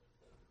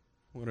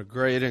What a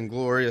great and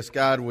glorious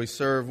God we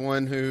serve,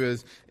 one who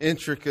has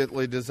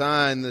intricately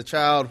designed the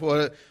child.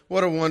 What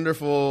a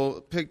wonderful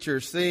picture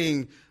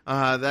seeing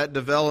that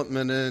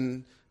development.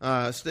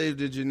 And Steve,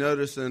 did you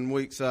notice in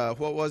weeks,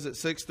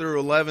 6 through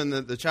 11,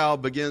 that the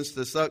child begins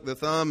to suck the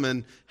thumb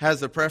and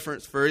has a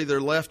preference for either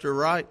left or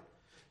right?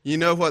 You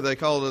know what they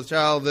call a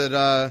child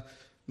that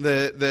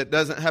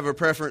doesn't have a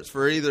preference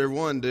for either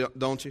one,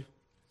 don't you?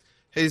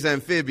 He's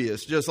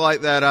amphibious, just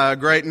like that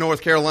great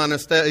North Carolina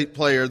State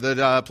player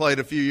that played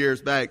a few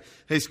years back.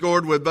 He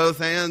scored with both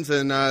hands,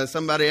 and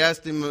somebody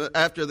asked him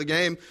after the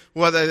game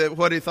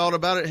what he thought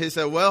about it. He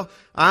said, "Well,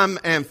 I'm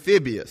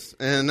amphibious."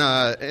 And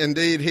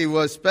indeed, he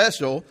was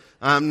special.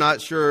 I'm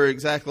not sure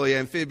exactly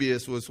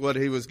amphibious was what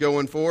he was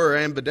going for, or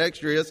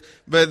ambidextrous.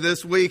 But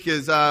this week,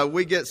 as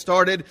we get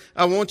started,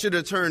 I want you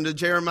to turn to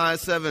Jeremiah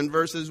 7,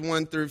 verses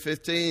 1 through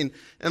 15.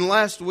 And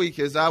last week,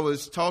 as I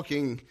was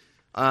talking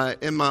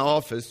in my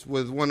office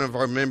with one of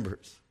our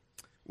members,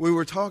 we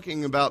were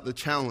talking about the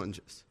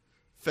challenges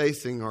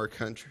facing our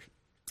country.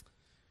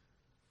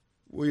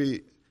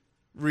 We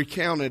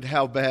recounted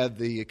how bad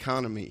the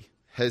economy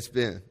has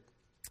been,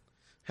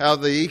 how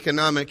the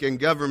economic and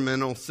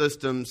governmental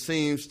system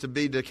seems to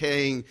be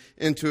decaying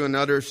into an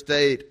utter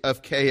state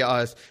of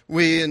chaos.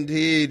 We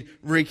indeed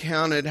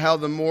recounted how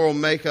the moral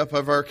makeup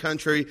of our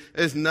country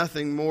is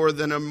nothing more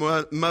than a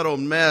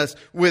muddled mess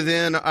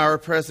within our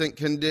present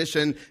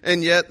condition.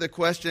 And yet the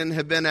question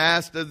had been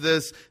asked of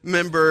this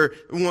member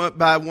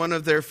by one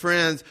of their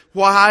friends,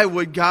 why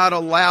would God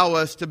allow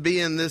us to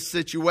be in this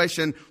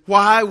situation?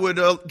 Why would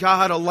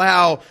God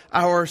allow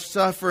our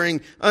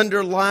suffering?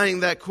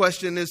 Underlying that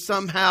question is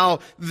somehow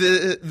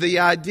the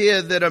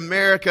idea that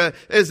America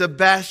is a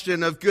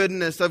bastion of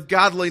goodness, of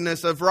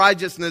godliness, of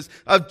righteousness,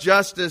 of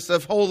justice,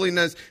 of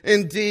holiness.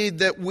 Indeed,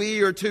 that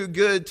we are too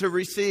good to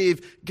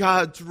receive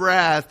God's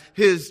wrath,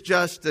 His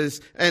justice,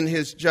 and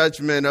His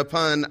judgment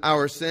upon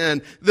our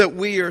sin. That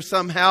we are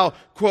somehow,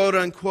 quote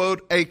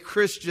unquote, a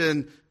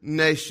Christian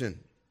nation.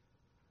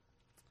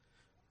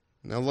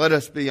 Now let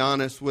us be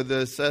honest with the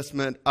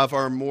assessment of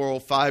our moral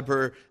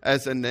fiber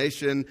as a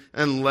nation,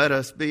 and let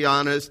us be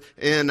honest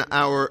in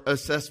our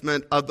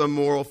assessment of the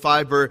moral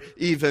fiber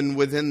even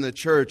within the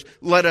church.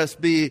 Let us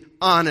be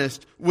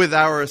honest with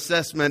our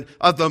assessment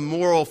of the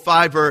moral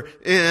fiber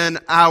in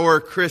our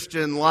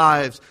Christian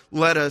lives.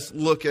 Let us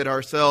look at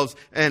ourselves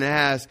and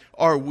ask,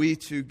 are we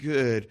too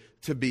good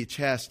to be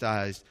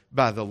chastised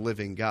by the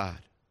living God?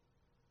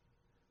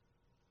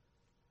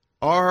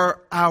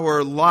 Are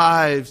our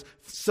lives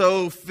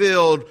so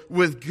filled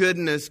with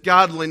goodness,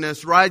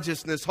 godliness,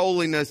 righteousness,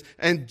 holiness,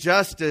 and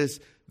justice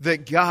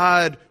that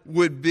God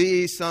would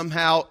be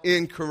somehow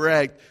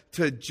incorrect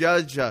to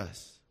judge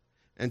us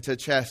and to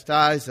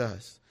chastise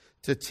us,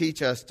 to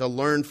teach us to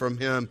learn from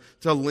Him,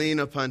 to lean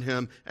upon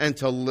Him, and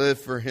to live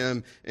for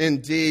Him?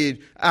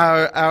 Indeed,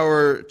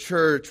 our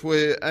church,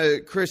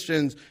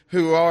 Christians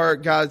who are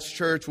God's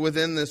church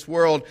within this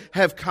world,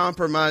 have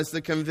compromised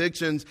the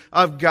convictions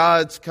of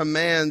God's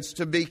commands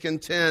to be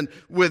content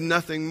with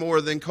nothing more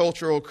than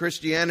cultural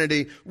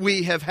Christianity.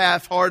 We have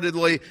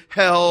half-heartedly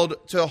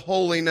held to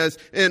holiness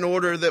in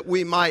order that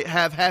we might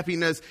have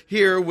happiness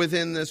here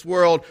within this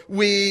world.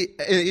 We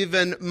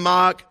even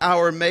mock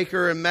our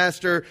Maker and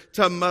Master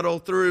to muddle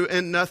through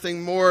in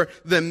nothing more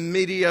than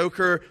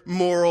mediocre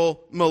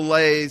moral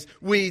malaise.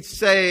 We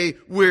say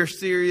we're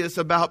serious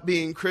about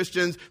being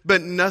Christians,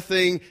 but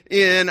nothing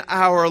in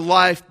our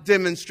life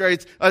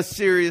demonstrates a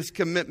serious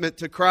commitment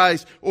to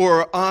Christ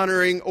or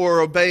honoring or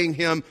obeying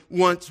Him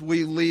once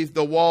we leave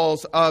the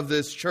walls of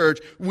this church.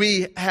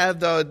 We have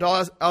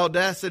the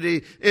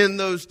audacity in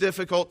those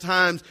difficult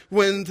times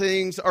when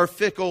things are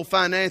fickle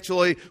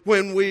financially,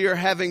 when we are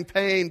having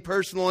pain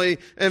personally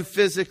and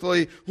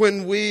physically,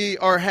 when we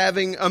are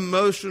having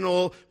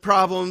emotional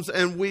problems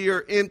and we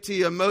are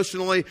empty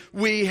emotionally.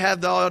 We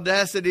have the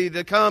audacity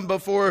to come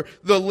before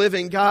the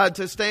living God,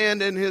 to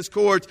stand in His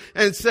courts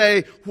and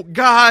say,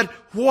 God,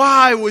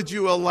 why would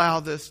you allow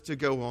this to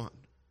go on?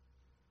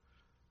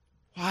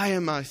 Why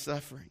am I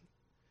suffering?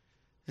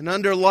 And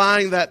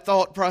underlying that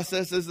thought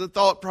process is the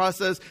thought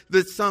process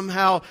that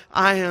somehow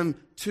I am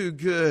too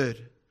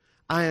good,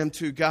 I am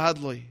too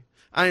godly,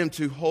 I am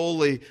too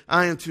holy,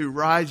 I am too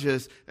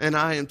righteous, and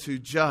I am too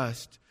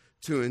just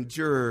to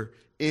endure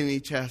any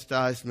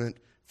chastisement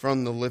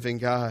from the living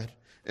God.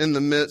 In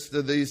the midst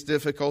of these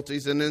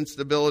difficulties and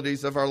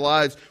instabilities of our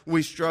lives,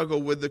 we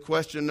struggle with the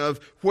question of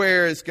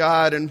where is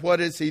God and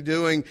what is He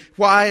doing?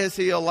 Why is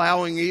He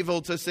allowing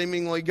evil to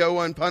seemingly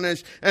go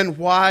unpunished? And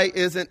why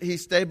isn't He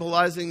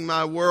stabilizing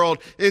my world?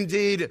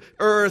 Indeed,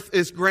 earth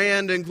is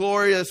grand and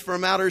glorious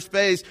from outer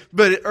space,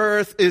 but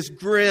earth is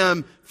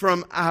grim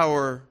from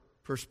our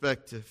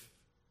perspective.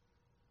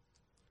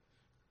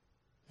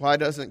 Why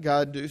doesn't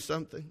God do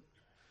something?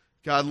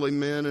 Godly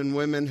men and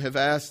women have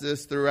asked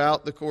this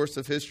throughout the course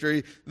of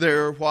history.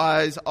 There are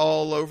wise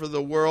all over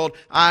the world.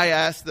 I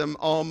ask them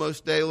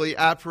almost daily.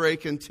 I pray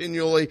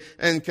continually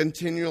and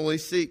continually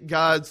seek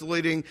God's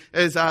leading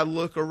as I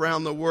look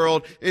around the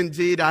world.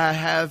 Indeed,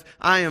 I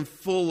am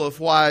full of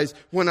whys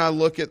when I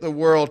look at the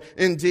world.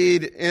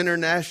 Indeed,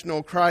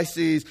 international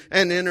crises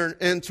and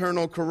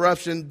internal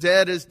corruption,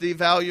 debt is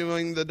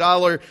devaluing the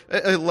dollar,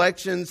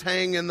 elections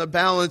hang in the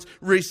balance,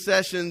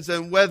 recessions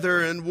and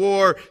weather and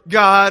war.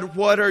 God,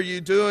 what are you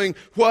doing?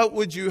 What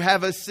would you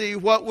have us see?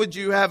 What would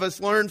you have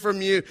us learn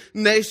from you?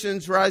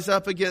 Nations rise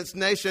up against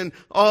nation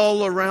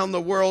all around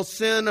the world.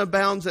 Sin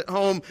abounds at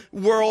home.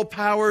 World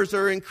powers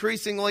are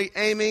increasingly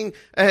aiming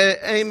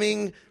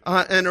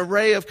an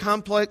array of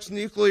complex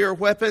nuclear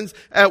weapons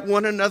at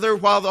one another,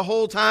 while the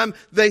whole time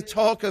they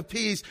talk of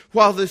peace,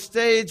 while the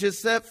stage is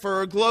set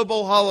for a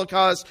global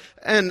holocaust.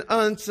 An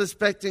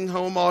unsuspecting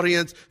home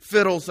audience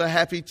fiddles a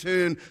happy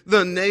tune.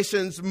 The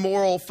nation's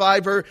moral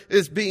fiber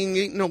is being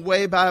eaten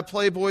away by a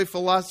playboy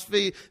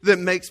philosophy that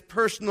makes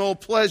personal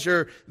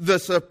pleasure the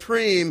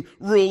supreme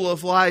rule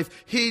of life.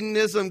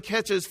 Hedonism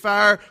catches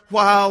fire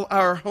while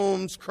our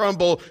homes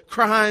crumble.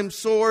 Crime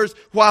soars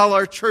while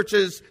our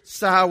churches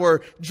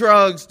sour.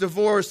 Drugs,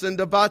 divorce, and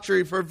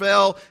debauchery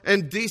prevail,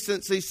 and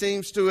decency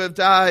seems to have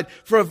died.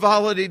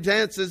 Frivolity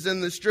dances in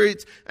the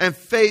streets, and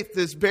faith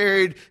is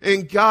buried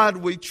in God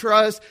we trust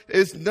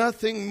is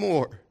nothing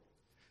more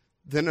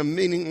than a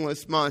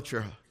meaningless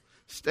mantra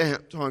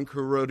stamped on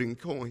corroding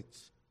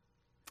coins.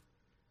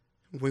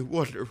 We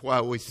wonder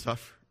why we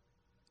suffer.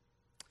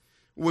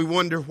 We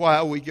wonder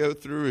why we go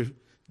through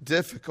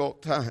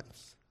difficult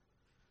times.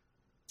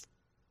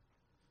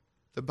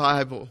 The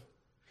Bible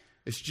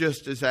is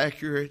just as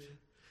accurate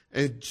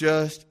and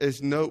just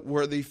as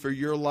noteworthy for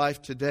your life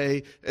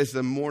today as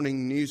the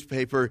morning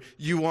newspaper.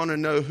 You want to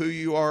know who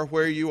you are,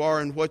 where you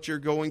are, and what you're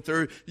going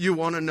through. You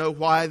want to know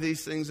why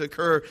these things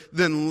occur.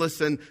 Then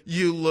listen,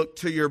 you look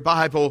to your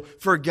Bible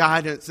for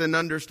guidance and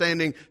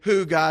understanding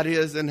who God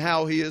is and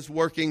how He is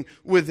working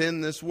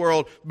within this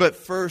world. But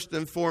first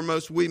and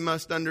foremost, we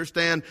must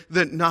understand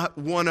that not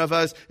one of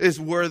us is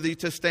worthy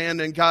to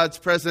stand in God's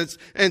presence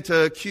and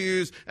to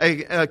accuse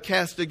a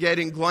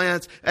castigating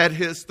glance at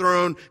His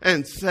throne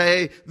and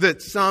say that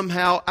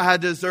somehow I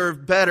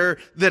deserve better,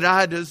 that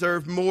I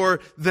deserve more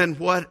than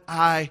what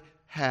I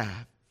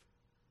have.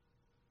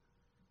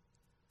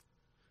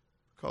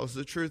 Because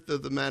the truth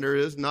of the matter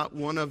is, not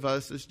one of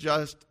us is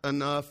just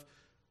enough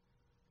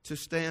to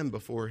stand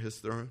before His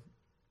throne.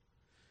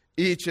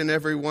 Each and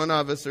every one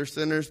of us are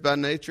sinners by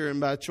nature and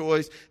by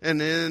choice.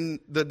 And in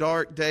the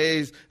dark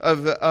days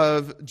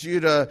of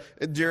Judah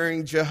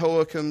during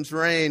Jehoiakim's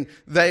reign,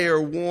 they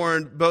are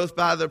warned both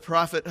by the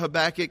prophet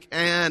Habakkuk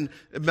and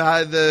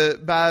by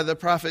the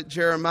prophet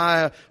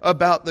Jeremiah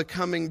about the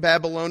coming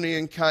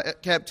Babylonian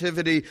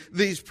captivity.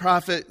 These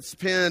prophets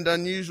penned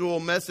unusual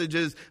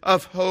messages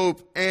of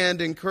hope and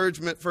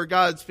encouragement for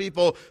God's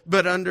people.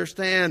 But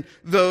understand,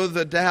 though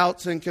the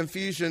doubts and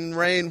confusion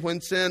reign when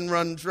sin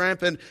runs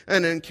rampant,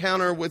 an encounter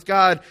with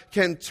God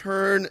can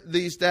turn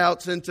these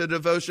doubts into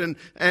devotion,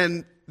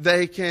 and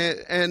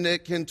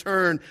it can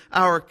turn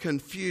our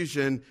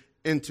confusion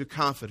into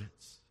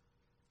confidence.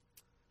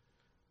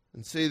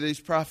 And see, these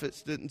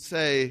prophets didn't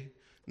say,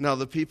 "Now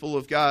the people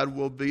of God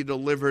will be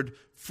delivered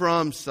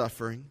from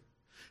suffering."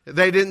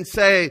 They didn't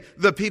say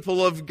the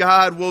people of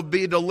God will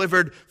be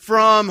delivered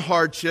from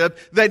hardship.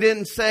 They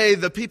didn't say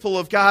the people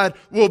of God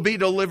will be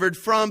delivered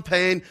from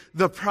pain.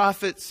 The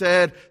prophet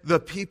said the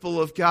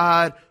people of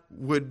God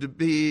would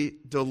be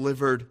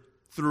delivered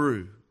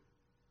through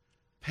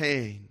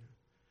pain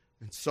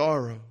and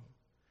sorrow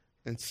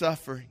and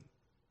suffering.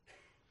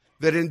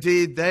 That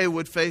indeed they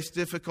would face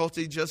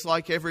difficulty just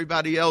like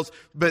everybody else,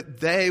 but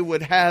they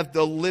would have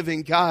the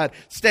living God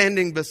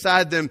standing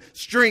beside them,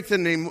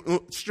 strengthening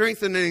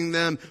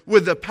them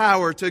with the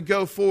power to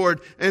go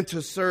forward and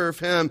to serve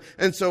Him.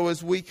 And so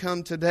as we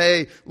come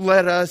today,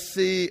 let us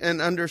see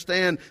and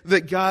understand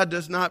that God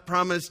does not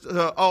promise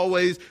to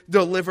always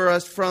deliver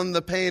us from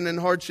the pain and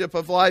hardship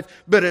of life,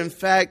 but in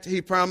fact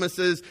He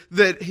promises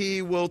that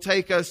He will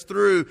take us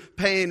through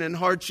pain and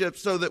hardship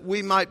so that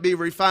we might be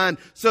refined,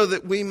 so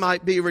that we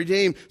might be redeemed,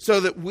 so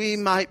that we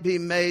might be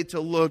made to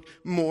look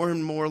more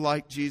and more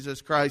like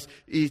Jesus Christ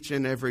each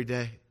and every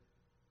day.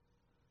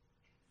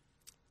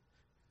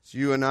 As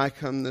you and I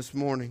come this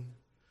morning,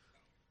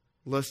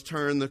 let's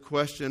turn the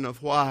question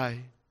of why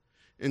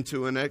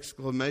into an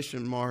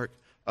exclamation mark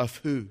of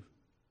who.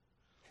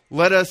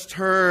 Let us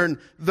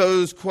turn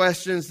those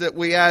questions that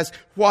we ask,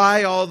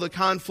 why all the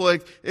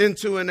conflict,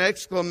 into an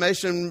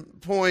exclamation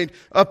point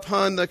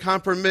upon the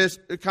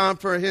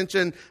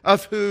comprehension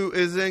of who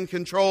is in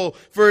control.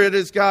 For it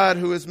is God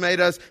who has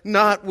made us,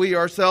 not we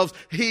ourselves.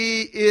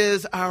 He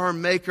is our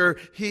maker.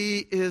 He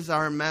is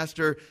our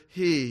master.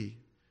 He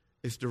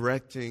is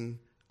directing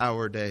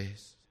our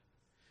days.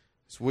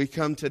 As we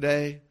come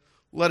today,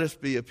 Let us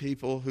be a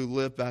people who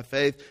live by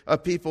faith, a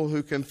people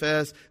who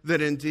confess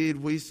that indeed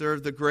we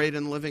serve the great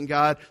and living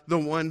God, the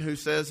one who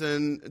says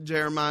in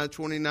Jeremiah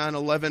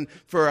 29:11,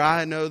 "For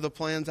I know the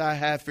plans I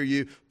have for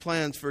you,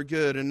 plans for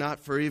good and not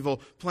for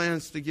evil,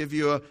 plans to give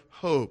you a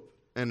hope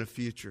and a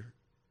future."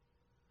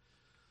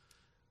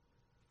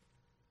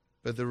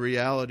 But the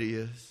reality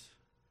is,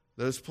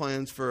 those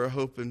plans for a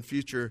hope and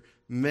future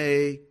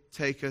may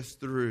take us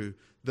through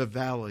the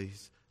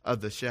valleys of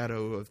the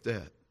shadow of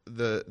death.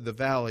 The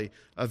valley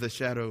of the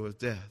shadow of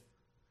death.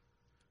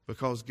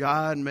 Because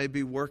God may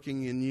be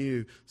working in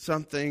you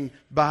something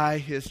by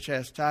His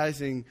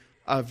chastising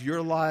of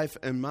your life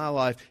and my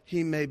life.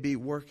 He may be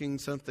working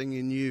something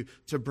in you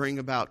to bring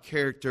about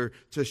character,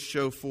 to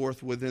show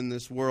forth within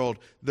this world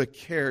the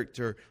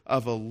character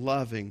of a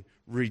loving,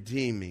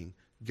 redeeming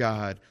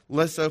God.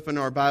 Let's open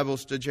our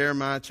Bibles to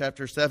Jeremiah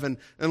chapter 7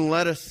 and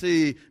let us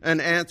see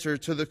an answer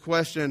to the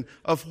question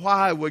of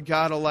why would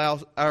God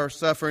allow our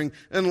suffering.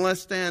 And let's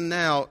stand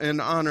now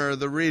in honor of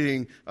the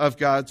reading of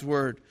God's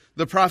Word.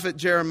 The prophet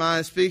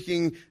Jeremiah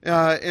speaking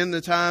in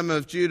the time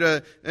of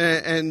Judah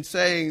and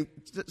saying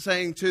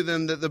to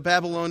them that the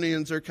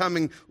Babylonians are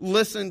coming.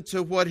 Listen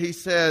to what he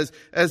says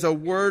as a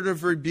word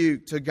of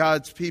rebuke to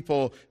God's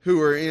people who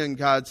are in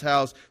God's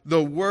house.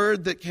 The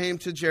word that came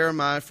to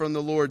Jeremiah from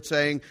the Lord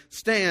saying,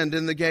 "Stand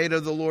in the gate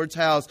of the Lord's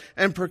house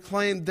and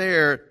proclaim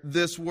there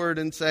this word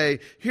and say,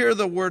 hear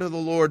the word of the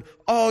Lord,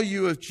 all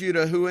you of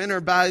Judah who enter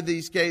by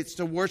these gates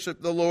to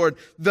worship the Lord.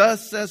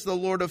 Thus says the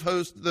Lord of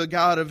hosts, the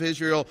God of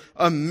Israel,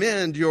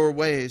 amend your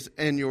ways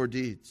and your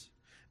deeds,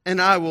 and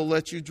I will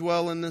let you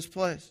dwell in this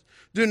place.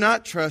 Do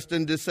not trust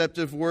in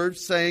deceptive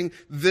words, saying,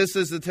 this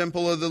is the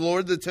temple of the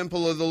Lord, the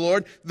temple of the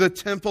Lord, the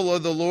temple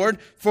of the Lord.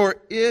 For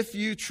if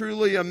you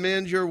truly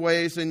amend your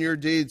ways and your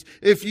deeds,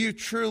 if you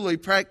truly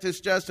practice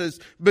justice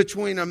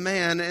between a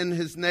man and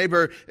his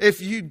neighbor,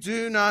 if you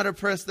do not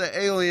oppress the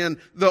alien,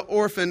 the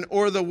orphan,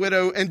 or the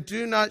widow, and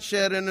do not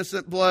shed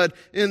innocent blood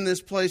in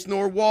this place,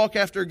 nor walk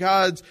after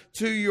gods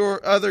to your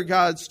other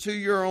gods to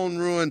your own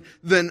ruin,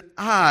 then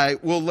I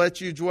will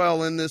let you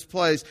dwell in this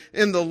place,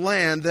 in the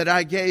land that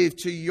I gave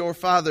to your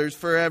fathers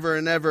forever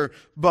and ever.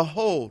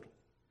 Behold,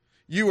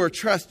 you are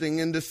trusting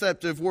in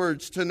deceptive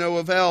words to no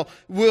avail.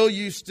 Will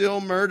you still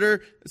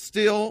murder,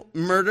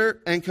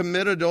 and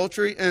commit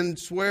adultery, and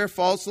swear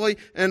falsely,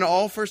 and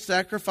offer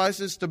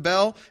sacrifices to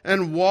Baal,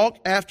 and walk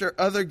after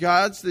other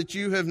gods that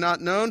you have not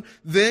known?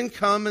 Then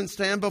come and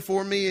stand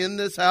before me in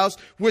this house,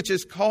 which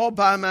is called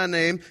by my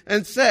name,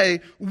 and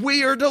say,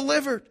 we are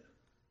delivered,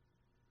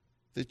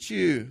 that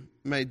you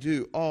may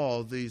do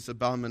all these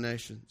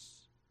abominations.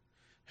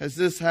 Has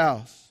this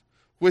house,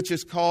 which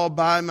is called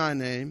by my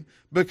name,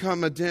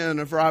 become a den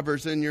of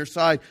robbers in your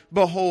sight?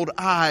 Behold,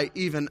 I,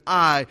 even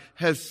I,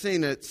 have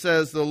seen it,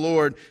 says the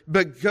Lord.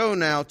 But go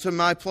now to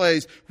my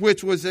place,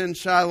 which was in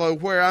Shiloh,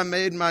 where I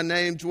made my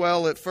name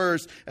dwell at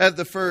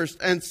the first,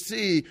 and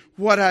see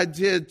what I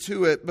did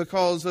to it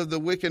because of the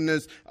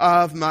wickedness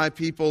of my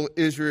people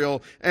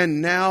Israel. And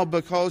now,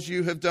 because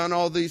you have done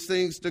all these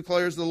things,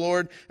 declares the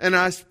Lord, and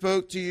I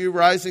spoke to you,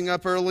 rising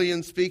up early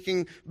and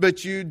speaking,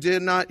 but you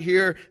did not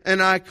hear,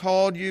 and I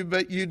called you,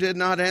 but you did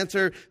not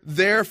answer.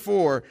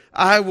 Therefore,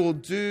 I will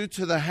do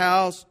to the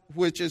house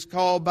which is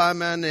called by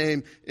my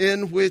name,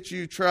 in which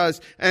you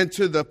trust, and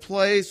to the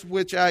place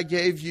which I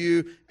gave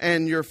you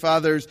and your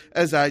fathers,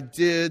 as I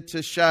did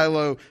to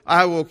Shiloh.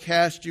 I will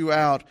cast you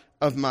out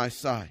of my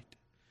sight,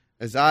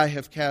 as I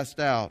have cast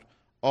out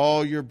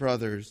all your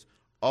brothers,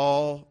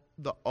 all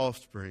the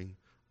offspring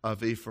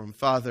of Ephraim.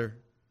 Father,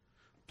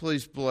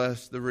 please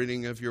bless the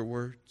reading of your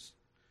words.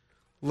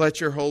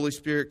 Let your Holy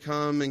Spirit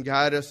come and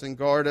guide us and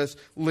guard us,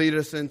 lead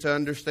us into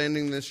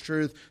understanding this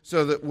truth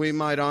so that we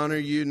might honor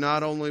you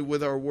not only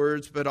with our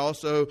words, but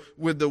also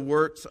with the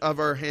works of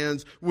our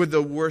hands, with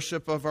the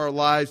worship of our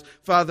lives.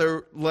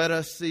 Father, let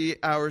us see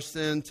our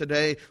sin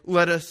today.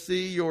 Let us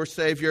see your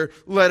Savior.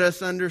 Let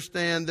us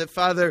understand that,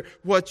 Father,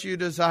 what you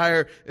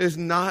desire is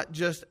not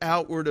just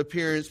outward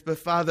appearance, but,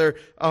 Father,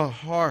 a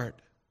heart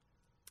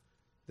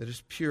that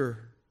is pure,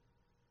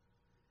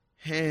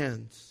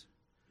 hands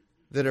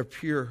that are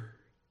pure,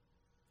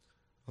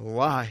 a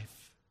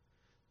life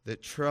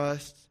that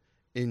trusts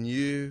in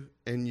you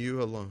and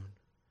you alone.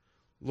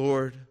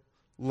 Lord,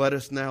 let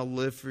us now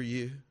live for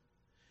you,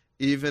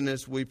 even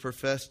as we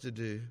profess to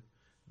do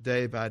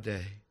day by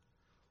day.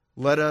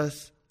 Let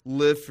us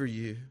live for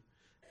you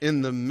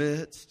in the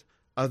midst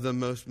of the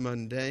most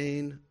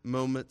mundane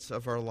moments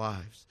of our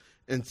lives,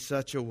 in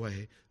such a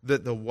way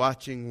that the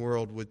watching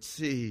world would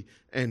see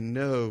and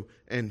know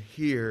and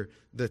hear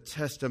the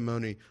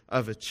testimony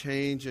of a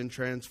changed and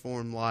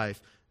transformed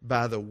life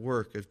by the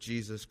work of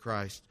Jesus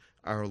Christ,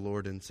 our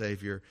Lord and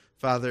Savior.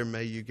 Father,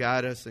 may you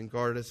guide us and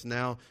guard us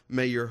now.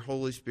 May your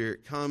Holy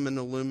Spirit come and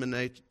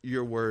illuminate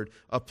your word.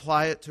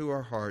 Apply it to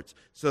our hearts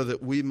so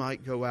that we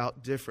might go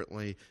out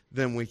differently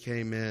than we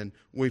came in.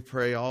 We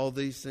pray all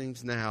these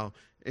things now,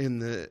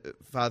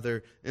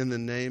 Father, in the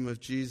name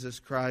of Jesus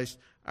Christ,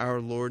 our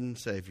Lord and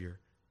Savior.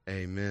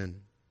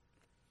 Amen.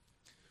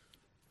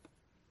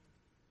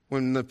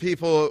 When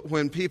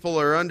people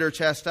are under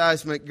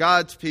chastisement,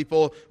 God's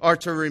people are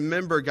to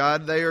remember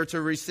God. They are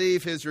to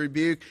receive His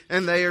rebuke,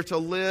 and they are to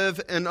live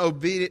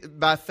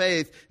by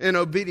faith in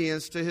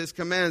obedience to His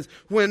commands.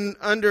 When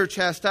under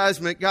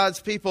chastisement, God's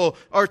people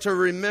are to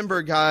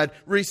remember God,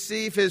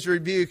 receive His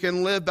rebuke,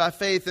 and live by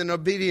faith in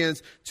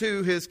obedience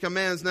to His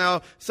commands.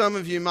 Now, some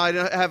of you might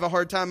have a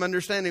hard time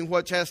understanding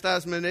what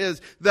chastisement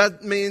is.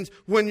 That means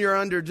when you're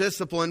under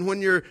discipline,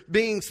 when you're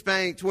being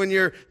spanked, when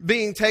you're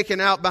being taken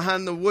out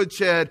behind the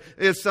woodshed,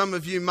 if some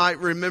of you might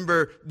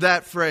remember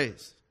that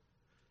phrase.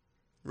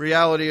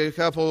 Reality, a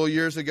couple of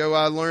years ago,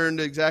 I learned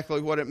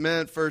exactly what it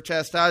meant for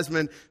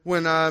chastisement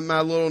when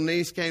my little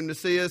niece came to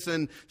see us,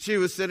 and she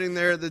was sitting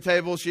there at the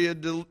table. She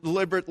had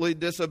deliberately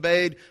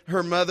disobeyed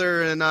her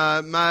mother, and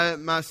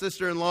my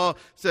sister-in-law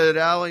said,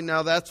 "Allie,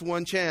 now that's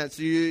one chance.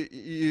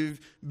 You've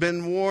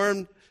been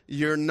warned.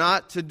 You're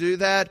not to do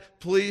that.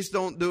 Please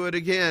don't do it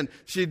again."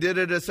 She did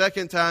it a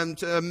second time.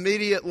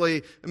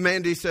 Immediately,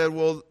 Mandy said,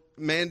 "Well,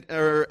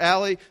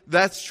 Allie,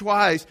 that's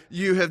twice.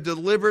 You have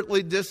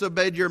deliberately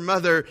disobeyed your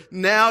mother.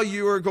 Now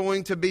you are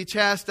going to be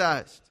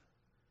chastised."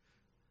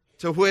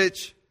 To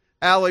which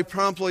Allie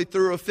promptly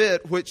threw a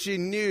fit, which she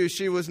knew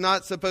she was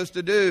not supposed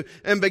to do,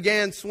 and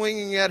began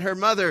swinging at her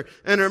mother.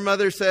 And her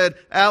mother said,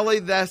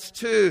 "Allie, that's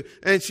two."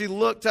 And she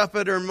looked up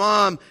at her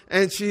mom,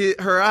 and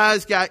her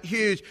eyes got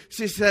huge.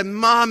 She said,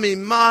 Mommy,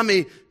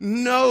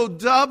 no,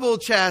 double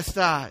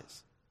chastise."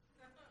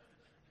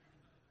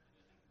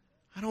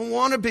 I don't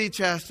want to be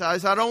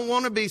chastised. I don't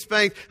want to be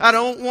spanked. I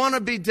don't want to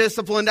be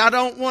disciplined. I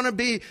don't want to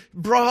be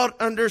brought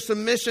under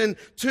submission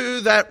to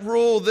that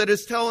rule that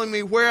is telling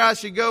me where I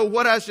should go,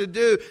 what I should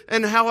do,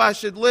 and how I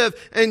should live.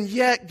 And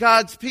yet,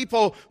 God's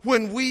people,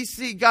 when we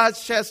see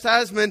God's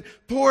chastisement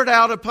poured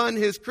out upon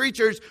His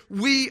creatures,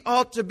 we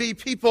ought to be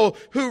people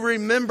who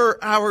remember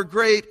our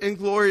great and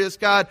glorious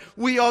God.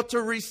 We ought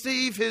to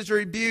receive His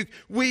rebuke.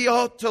 We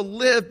ought to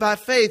live by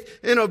faith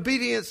in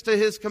obedience to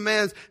His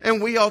commands.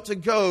 And we ought to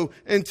go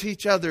and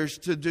teach others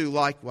to do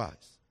likewise.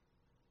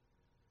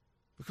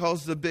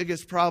 Because the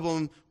biggest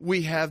problem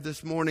we have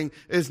this morning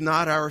is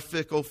not our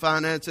fickle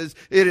finances.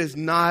 It is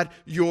not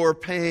your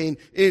pain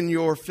in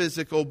your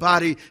physical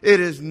body. It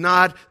is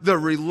not the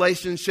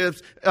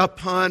relationships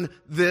upon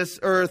this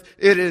earth.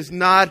 It is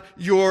not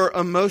your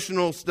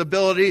emotional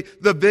stability.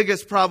 The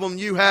biggest problem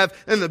you have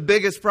and the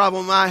biggest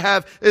problem I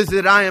have is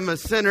that I am a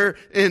sinner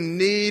in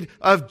need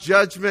of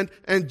judgment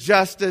and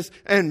justice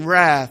and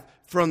wrath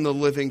from the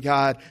living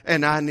God,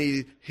 and I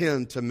need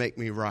Him to make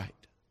me right.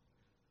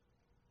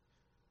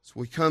 So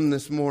we come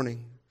this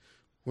morning,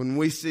 when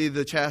we see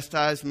the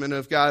chastisement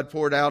of God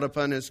poured out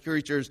upon His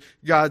creatures,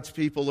 God's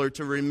people are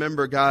to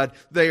remember God.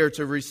 They are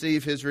to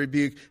receive His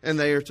rebuke, and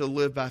they are to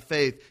live by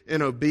faith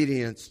in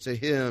obedience to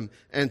Him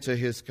and to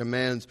His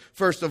commands.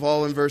 First of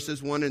all, in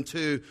verses 1 and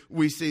 2,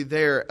 we see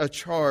there a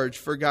charge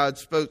for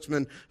God's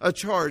spokesman. A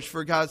charge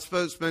for God's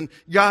spokesman.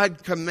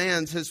 God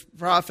commands His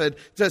prophet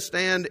to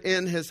stand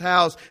in His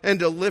house and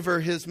deliver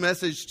His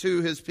message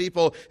to His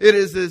people. It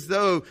is as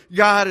though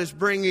God is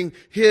bringing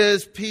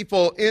His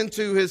people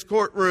into His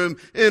courtroom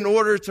in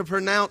order to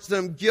pronounce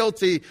them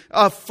guilty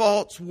of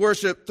false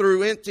worship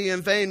through empty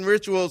and vain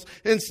rituals,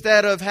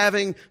 instead of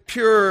having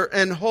pure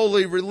and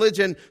holy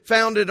religion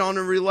founded on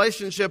a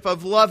relationship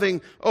of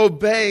loving,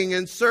 obeying,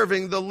 and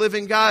serving the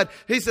living God.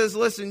 He says,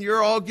 listen,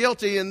 you're all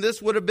guilty. And this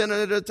would have been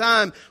at a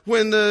time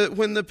when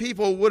the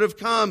people would have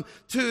come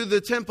to the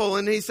temple.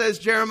 And he says,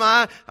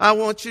 Jeremiah, I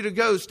want you to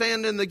go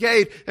stand in the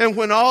gate. And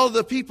when all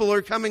the people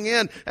are coming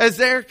in, as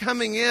they're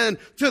coming in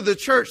to the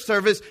church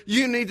service,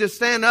 you need to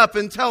stand up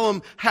and tell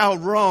them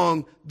how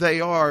wrong they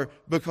are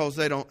because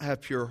they don't have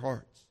pure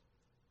hearts.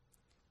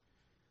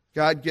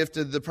 God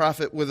gifted the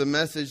prophet with a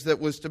message that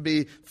was to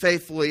be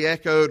faithfully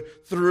echoed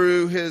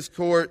through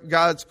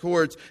God's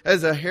courts,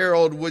 as a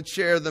herald would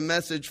share the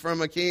message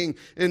from a king.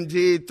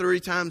 Indeed, 3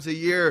 times a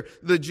year,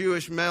 the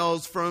Jewish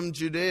males from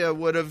Judea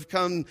would have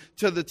come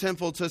to the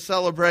temple to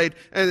celebrate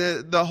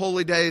the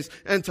holy days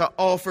and to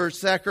offer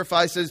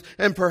sacrifices.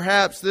 And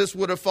perhaps this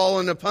would have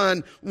fallen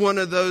upon one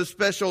of those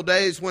special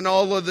days when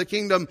all of the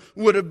kingdom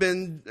would have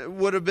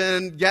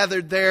been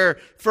gathered there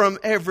from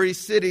every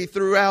city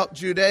throughout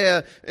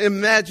Judea.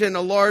 Imagine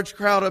a large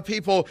crowd of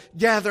people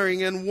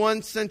gathering in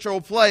one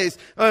central place.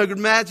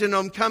 Imagine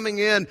them coming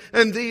in,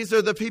 and these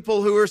are the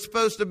people who are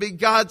supposed to be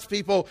God's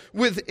people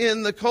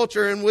within the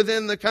culture and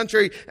within the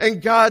country.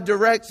 And God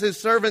directs His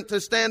servant to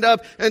stand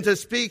up and to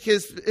speak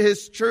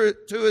His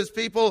truth to His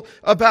people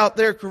about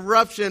their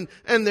corruption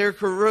and their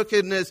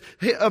crookedness,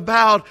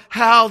 about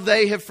how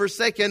they have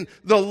forsaken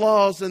the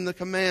laws and the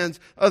commands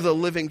of the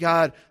living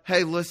God.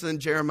 Hey, listen,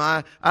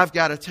 Jeremiah, I've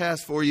got a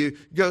task for you.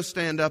 Go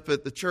stand up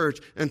at the church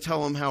and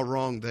tell them how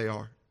wrong they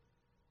are.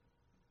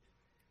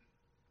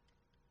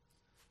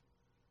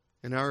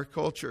 In our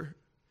culture,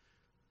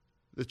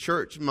 the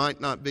church might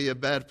not be a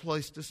bad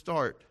place to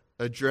start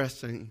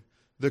addressing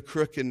the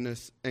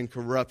crookedness and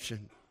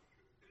corruption.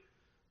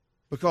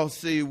 Because,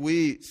 see,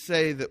 we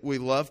say that we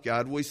love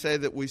God. We say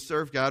that we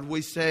serve God.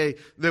 We say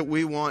that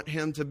we want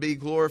Him to be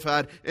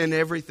glorified in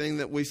everything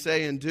that we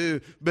say and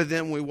do. But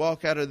then we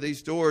walk out of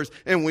these doors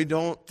and we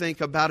don't think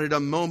about it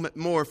a moment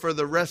more for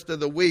the rest of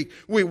the week.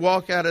 We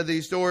walk out of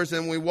these doors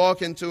and we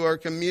walk into our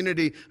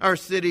community, our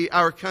city,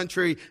 our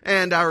country,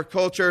 and our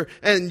culture.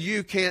 And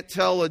you can't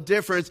tell a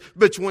difference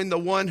between the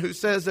one who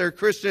says they're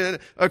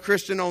a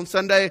Christian on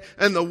Sunday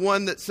and the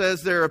one that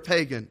says they're a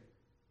pagan.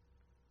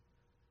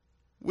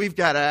 We've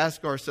got to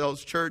ask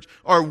ourselves, church,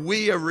 are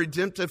we a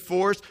redemptive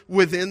force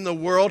within the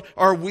world?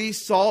 Are we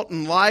salt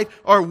and light?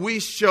 Are we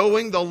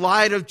showing the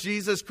light of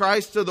Jesus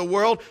Christ to the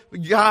world?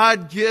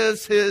 God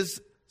gives His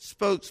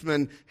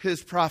spokesman,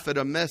 His prophet,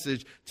 a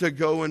message to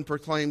go and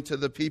proclaim to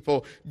the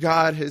people.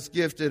 God has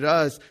gifted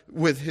us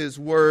with His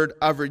word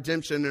of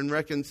redemption and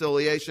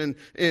reconciliation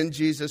in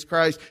Jesus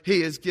Christ.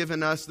 He has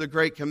given us the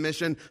great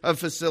commission of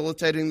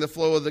facilitating the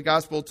flow of the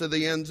gospel to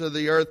the ends of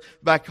the earth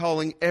by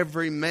calling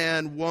every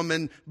man,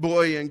 woman,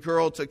 boy, and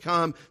girl to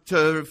come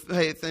to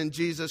faith in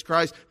Jesus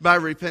Christ by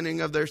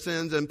repenting of their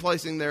sins and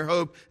placing their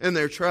hope and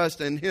their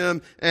trust in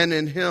Him and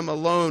in Him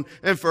alone.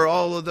 And for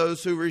all of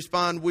those who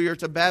respond, we are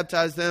to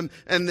baptize them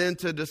and then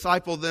to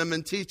disciple them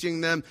and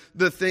teaching them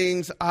the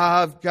things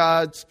of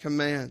God's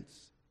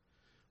commands.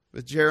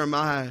 With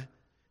Jeremiah,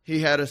 he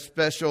had a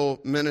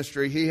special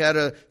ministry. He had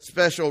a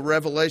special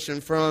revelation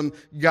from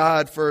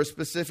God for a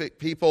specific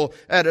people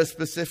at a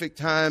specific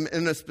time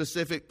in a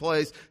specific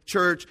place.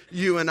 Church,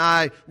 you and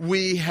I,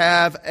 we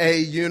have a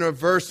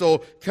universal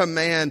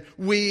command.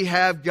 We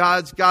have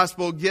God's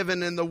gospel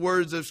given in the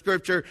words of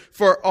Scripture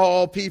for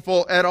all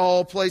people at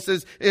all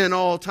places in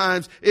all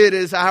times. It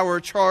is our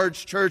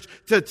charge, church,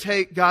 to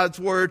take God's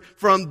word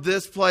from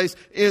this place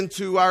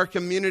into our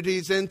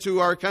communities, into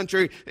our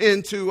country,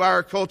 into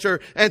our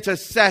culture, and to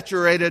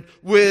saturate it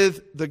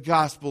with the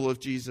gospel of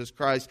Jesus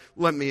Christ.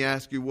 Let me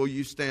ask you, will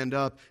you stand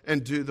up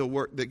and do the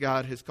work that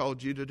God has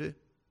called you to do?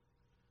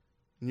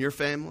 In your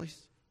families,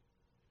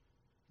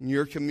 in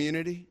your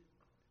community,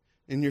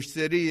 in your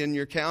city, in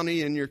your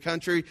county, in your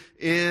country,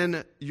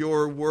 in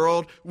your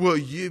world, will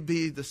you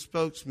be the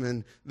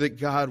spokesman that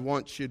God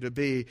wants you to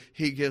be?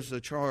 He gives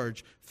a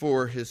charge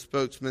for His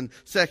spokesman.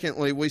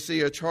 Secondly, we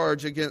see a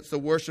charge against the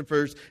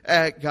worshipers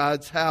at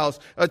God's house.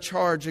 A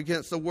charge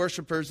against the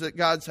worshipers at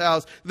God's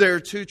house. There are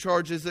two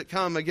charges that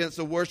come against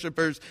the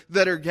worshipers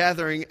that are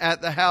gathering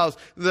at the house.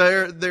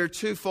 They're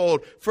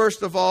twofold.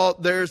 First of all,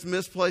 there's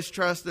misplaced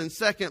trust, and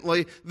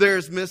secondly,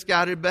 there's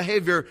misguided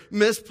behavior.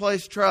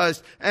 Misplaced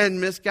trust and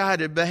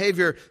misguided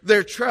behavior.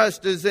 Their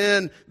trust is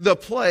in the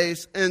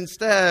place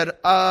instead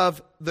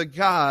of the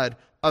God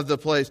of the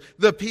place.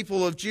 The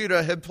people of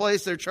Judah had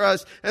placed their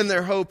trust and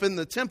their hope in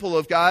the temple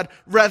of God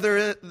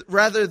rather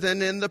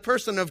than in the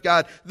person of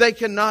God. They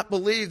could not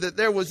believe that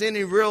there was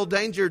any real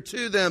danger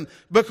to them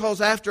because,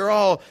 after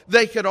all,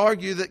 they could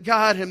argue that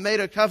God had made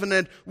a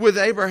covenant with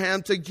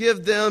Abraham to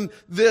give them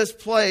this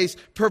place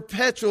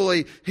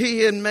perpetually. He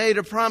had made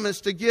a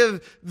promise to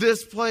give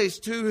this place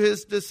to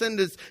His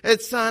descendants.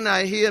 At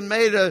Sinai, He had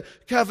made a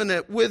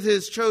covenant with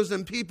His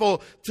chosen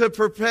people to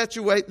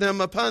perpetuate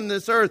them upon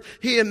this earth.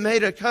 He had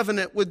made a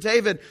covenant with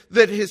David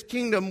that His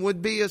kingdom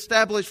would be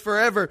established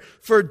forever.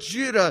 For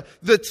Judah,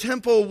 the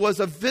temple was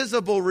a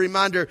visible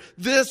reminder.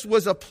 This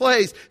was a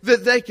place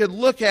that they could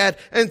look at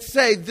and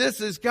say,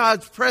 this is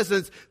God's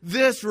presence.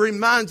 This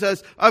reminds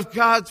us of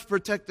God's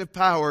protective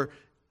power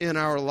in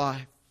our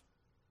life.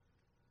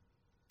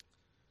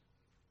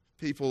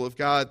 People of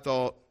God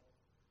thought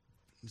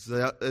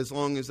that as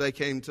long as they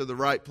came to the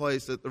right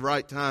place at the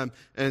right time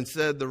and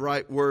said the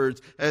right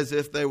words, as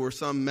if they were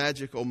some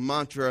magical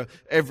mantra,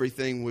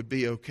 everything would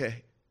be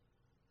okay.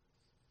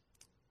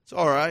 It's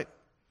all right.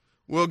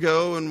 We'll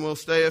go and we'll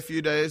stay a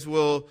few days.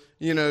 We'll,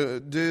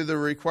 do the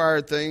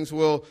required things.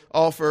 We'll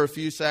offer a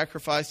few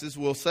sacrifices.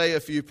 We'll say a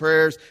few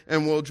prayers,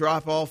 and we'll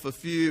drop off a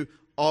few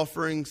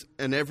offerings,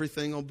 and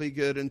everything will be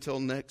good until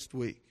next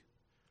week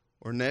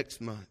or next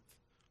month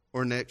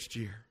or next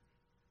year.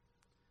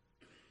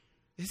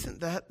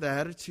 Isn't that the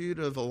attitude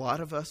of a lot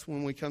of us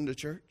when we come to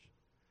church?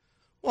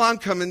 Well, I'm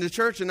coming to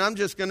church and I'm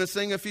just going to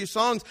sing a few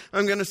songs.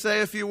 I'm going to say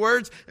a few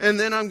words, and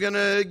then I'm going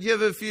to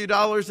give a few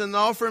dollars in the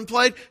offering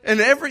plate, and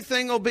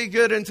everything will be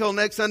good until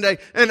next Sunday.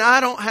 And I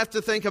don't have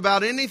to think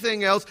about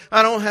anything else.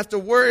 I don't have to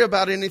worry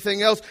about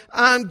anything else.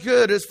 I'm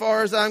good as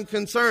far as I'm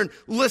concerned.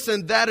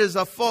 Listen, that is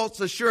a false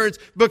assurance,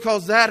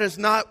 because that is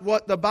not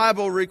what the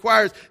Bible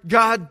requires.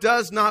 God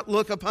does not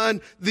look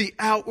upon the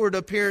outward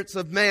appearance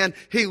of man.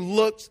 He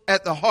looks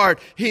at the heart.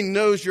 He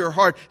knows your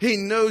heart. He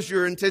knows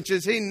your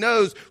intentions. He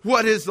knows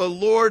what is the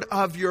Lord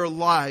of your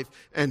life,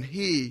 and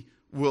He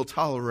will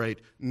tolerate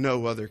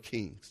no other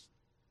kings.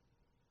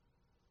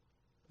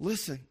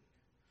 Listen,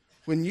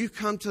 when you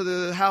come to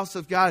the house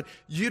of God,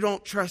 you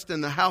don't trust in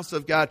the house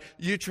of God,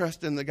 you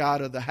trust in the God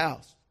of the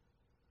house.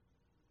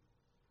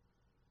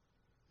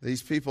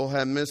 These people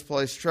have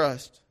misplaced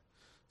trust,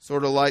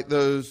 sort of like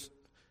those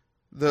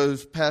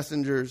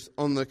passengers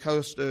on the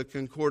Costa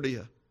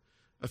Concordia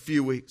a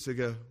few weeks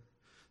ago.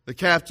 The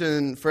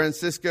captain,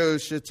 Francisco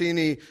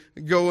Schettini,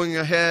 going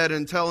ahead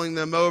and telling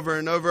them over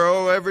and over,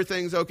 oh,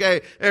 everything's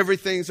okay,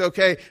 everything's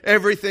okay,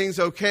 everything's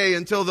okay,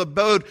 until the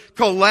boat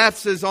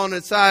collapses on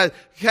its side,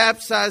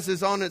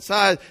 capsizes on its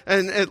side,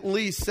 and at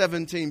least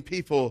 17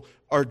 people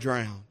are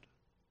drowned.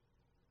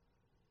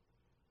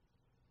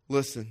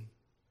 Listen,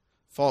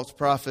 false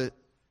prophet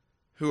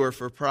who are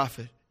for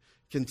profit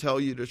can tell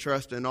you to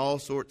trust in all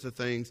sorts of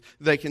things.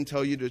 They can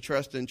tell you to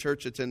trust in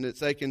church attendance.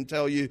 They can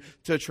tell you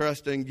to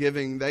trust in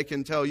giving. They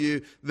can tell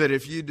you that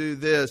if you do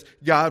this,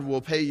 God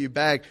will pay you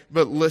back.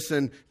 But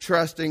listen,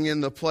 trusting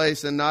in the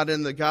place and not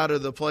in the God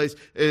of the place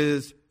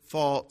is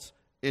false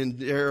in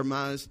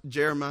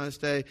Jeremiah's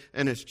day,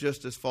 and it's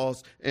just as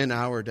false in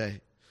our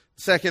day.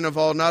 Second of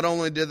all, not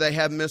only did they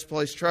have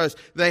misplaced trust,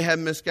 they had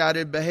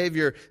misguided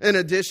behavior. In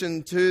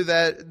addition to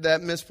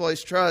that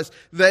misplaced trust,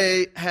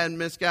 they had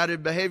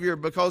misguided behavior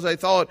because they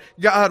thought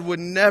God would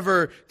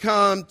never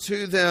come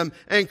to them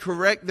and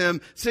correct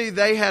them. See,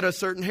 they had a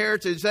certain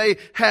heritage. They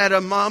had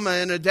a mama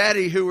and a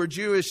daddy who were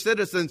Jewish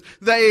citizens.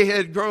 They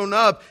had grown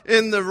up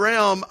in the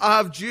realm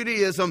of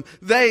Judaism.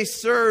 They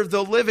served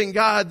the living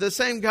God, the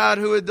same God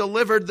who had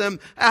delivered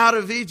them out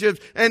of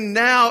Egypt. And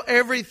now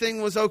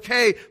everything was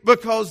okay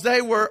because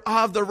they were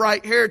of the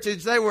right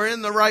heritage. They were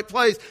in the right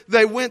place.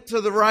 They went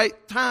to the right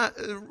time,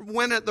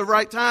 went at the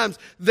right times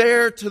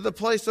there to the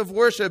place of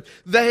worship.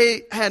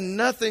 They had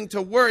nothing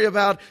to worry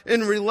about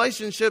in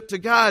relationship to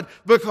God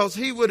because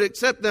He would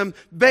accept them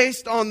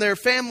based on their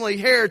family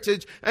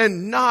heritage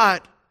and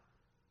not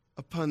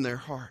upon their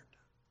heart.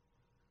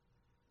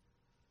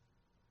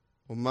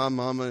 Well, my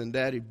mama and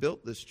daddy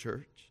built this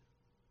church.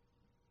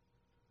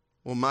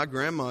 Well, my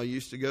grandma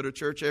used to go to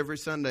church every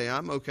Sunday.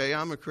 I'm okay.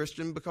 I'm a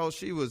Christian because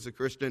she was a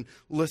Christian.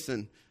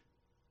 Listen,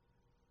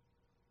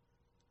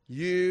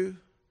 you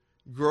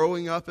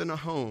growing up in a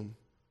home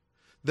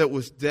that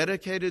was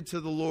dedicated to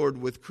the Lord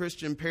with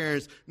Christian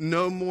parents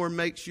no more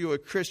makes you a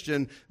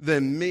Christian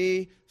than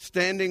me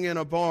standing in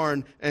a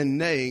barn and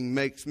neighing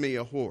makes me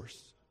a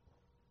horse.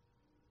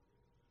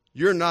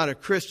 You're not a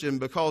Christian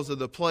because of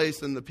the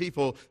place and the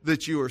people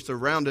that you are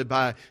surrounded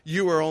by.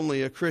 You are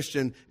only a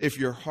Christian if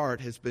your heart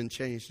has been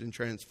changed and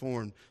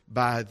transformed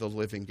by the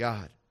living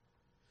God.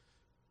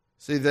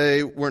 See,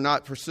 they were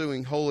not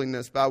pursuing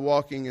holiness by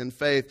walking in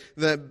faith,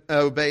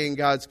 obeying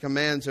God's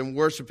commands and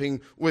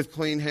worshiping with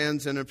clean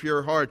hands and a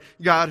pure heart.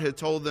 God had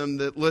told them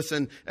that,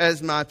 listen,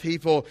 as my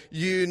people,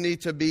 you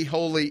need to be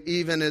holy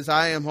even as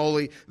I am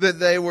holy. That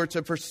they were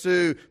to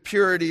pursue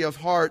purity of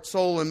heart,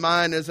 soul, and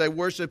mind as they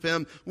worship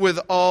Him with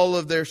all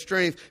of their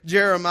strength.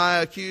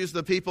 Jeremiah accused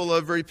the people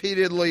of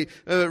repeated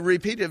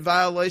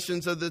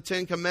violations of the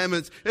Ten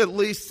Commandments. At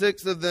least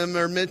 6 of them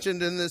are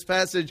mentioned in this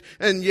passage,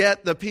 and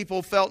yet the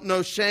people felt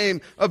no shame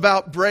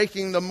about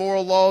breaking the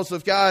moral laws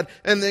of God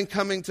and then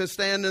coming to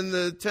stand in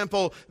the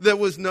temple that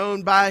was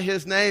known by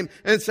His name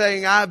and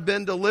saying, I've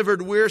been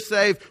delivered, we're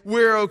safe,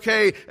 we're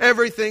okay,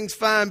 everything's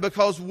fine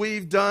because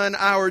we've done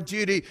our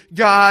duty.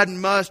 God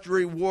must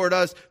reward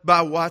us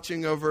by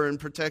watching over and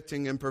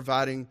protecting and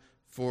providing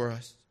for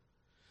us.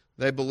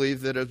 They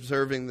believed that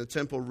observing the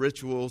temple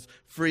rituals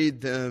freed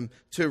them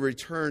to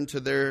return to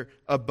their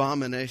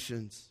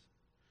abominations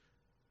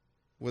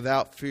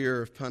without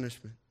fear of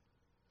punishment.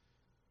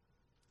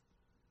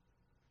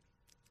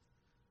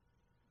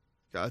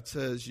 God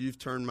says, you've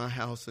turned my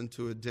house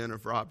into a den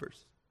of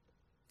robbers,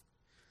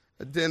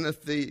 a den of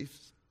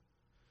thieves.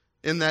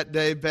 In that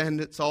day,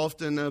 bandits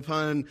often,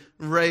 upon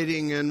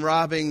raiding and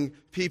robbing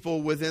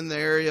people within the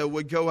area,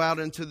 would go out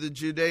into the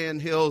Judean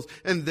hills,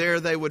 and there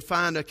they would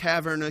find a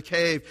cavern, a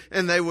cave,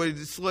 and they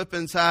would slip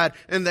inside,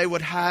 and they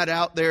would hide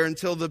out there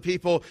until the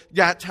people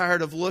got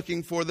tired of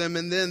looking for them,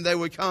 and then they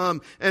would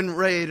come and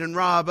raid and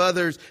rob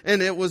others.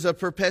 And it was a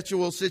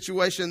perpetual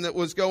situation that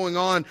was going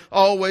on,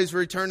 always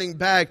returning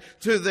back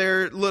to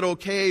their little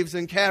caves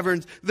and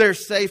caverns, their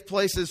safe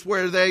places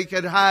where they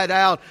could hide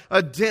out,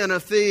 a den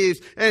of thieves.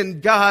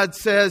 And God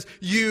says,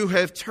 you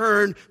have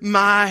turned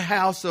my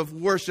house of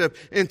worship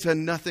into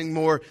nothing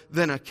more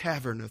than a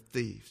cavern of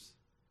thieves.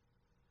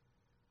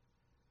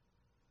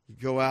 You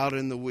go out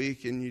in the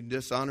week and you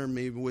dishonor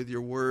me with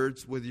your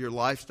words, with your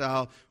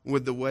lifestyle,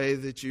 with the way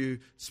that you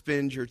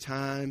spend your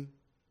time,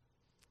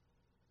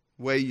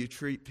 the way you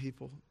treat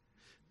people.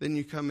 Then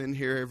you come in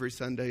here every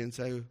Sunday and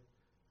say,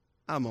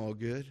 I'm all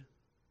good.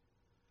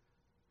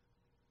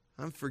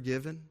 I'm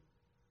forgiven.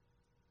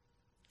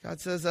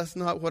 God says, that's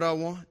not what I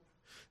want.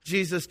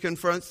 Jesus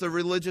confronts the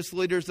religious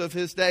leaders of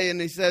His day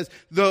and He says,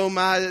 though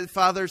my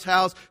Father's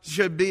house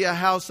should be a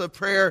house of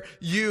prayer,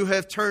 you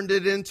have turned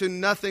it into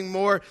nothing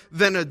more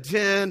than a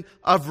den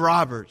of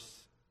robbers.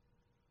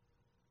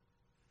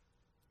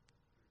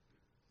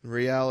 The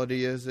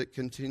reality is it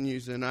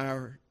continues in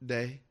our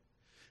day.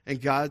 And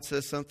God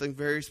says something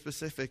very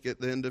specific at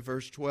the end of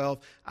verse 12.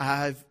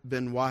 I've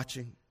been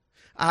watching.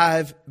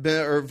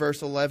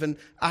 Verse 11,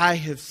 I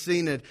have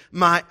seen it.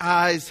 My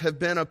eyes have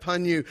been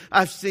upon you.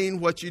 I've seen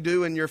what you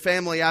do in your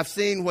family. I've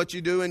seen what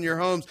you do in your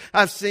homes.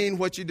 I've seen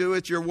what you do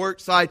at your work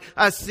site.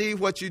 I see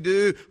what you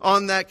do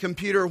on that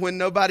computer when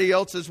nobody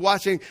else is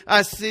watching.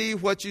 I see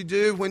what you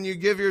do when you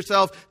give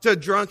yourself to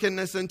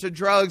drunkenness and to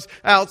drugs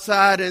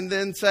outside and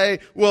then say,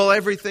 well,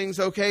 everything's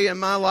okay in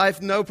my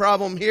life. No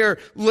problem here.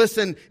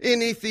 Listen,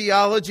 any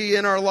theology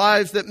in our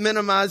lives that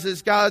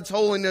minimizes God's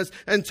holiness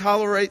and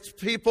tolerates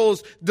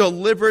people's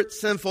deliberate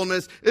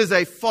sinfulness is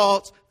a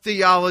false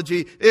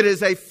theology. It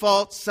is a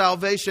false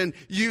salvation.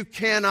 You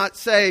cannot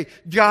say,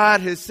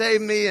 God has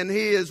saved me and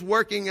He is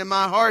working in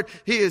my heart.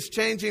 He is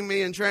changing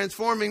me and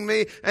transforming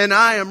me and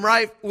I am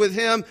right with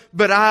Him,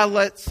 but I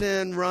let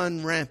sin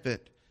run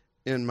rampant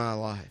in my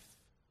life.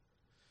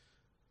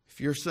 If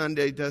your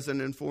Sunday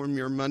doesn't inform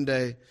your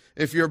Monday,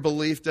 if your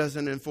belief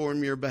doesn't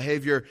inform your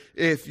behavior,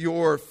 if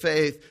your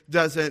faith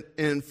doesn't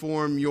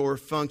inform your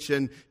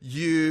function,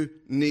 you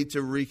need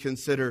to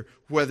reconsider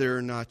whether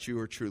or not you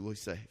are truly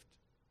saved.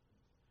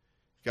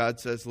 God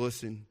says,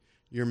 listen,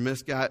 your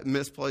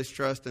misplaced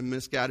trust and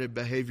misguided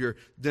behavior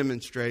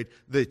demonstrate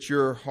that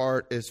your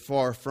heart is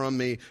far from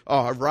me.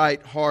 A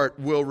right heart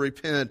will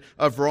repent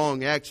of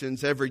wrong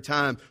actions every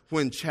time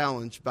when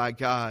challenged by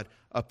God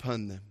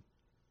upon them.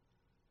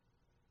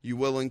 You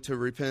willing to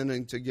repent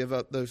and to give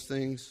up those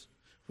things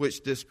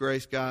which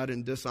disgrace God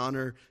and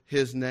dishonor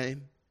His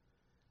name?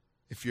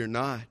 If you're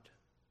not,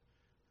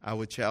 I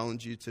would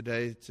challenge you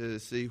today to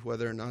see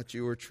whether or not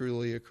you are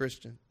truly a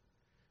Christian.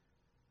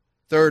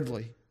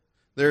 Thirdly,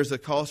 there's a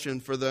caution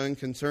for the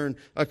unconcerned.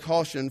 A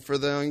caution for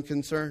the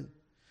unconcerned.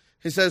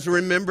 He says,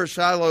 remember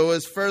Shiloh,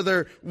 as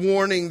further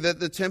warning that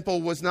the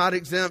temple was not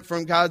exempt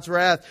from God's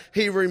wrath.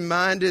 He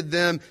reminded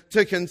them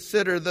to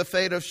consider the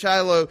fate of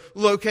Shiloh,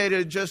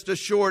 located just a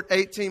short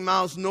 18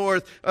 miles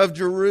north of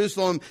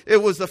Jerusalem.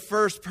 It was the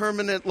first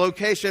permanent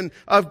location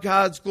of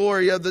God's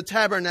glory, of the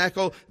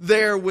tabernacle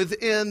there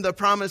within the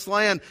promised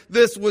land.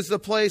 This was the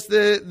place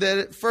that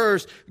at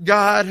first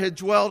God had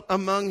dwelt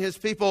among His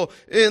people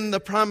in the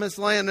promised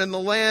land, and the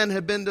land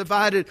had been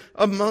divided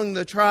among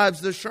the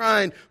tribes. The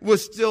shrine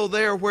was still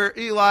there where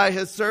Eli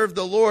has served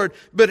the Lord,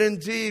 but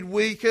indeed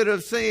we could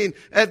have seen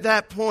at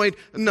that point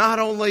not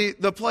only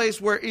the place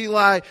where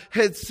Eli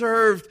had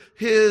served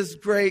his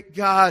great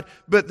God,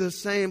 but the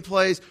same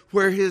place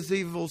where his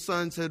evil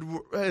sons had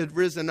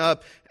risen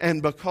up,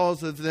 and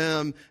because of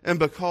them and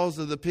because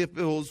of the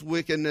people's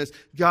wickedness,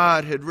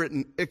 God had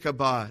written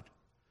Ichabod,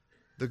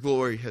 the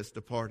glory has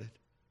departed.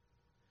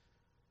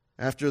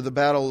 After the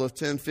battle of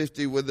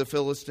 1050 with the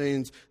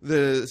Philistines,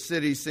 the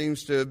city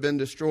seems to have been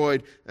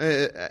destroyed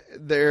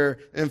there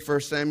in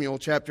 1 Samuel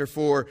chapter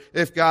 4.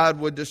 If God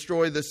would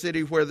destroy the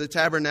city where the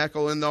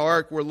tabernacle and the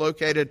ark were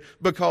located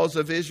because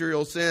of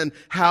Israel's sin,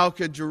 how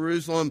could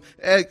Jerusalem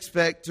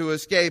expect to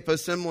escape a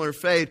similar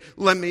fate?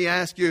 Let me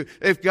ask you,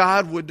 if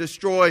God would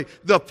destroy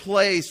the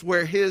place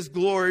where His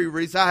glory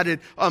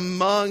resided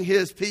among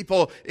His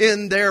people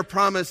in their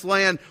promised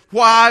land,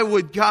 why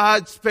would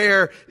God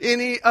spare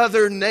any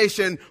other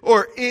nation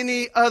or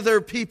any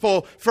other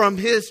people from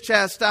His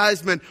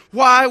chastisement?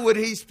 Why would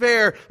He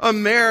spare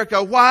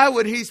America? Why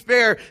would He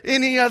spare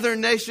any other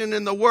nation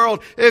in the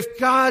world? If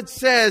God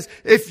says,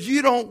 if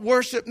you don't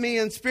worship me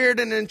in spirit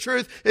and in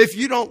truth, if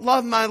you don't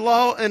love my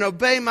law and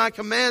obey my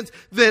commands,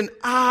 then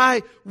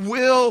I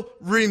will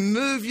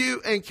remove you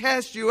and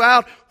cast you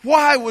out.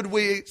 Why would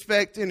we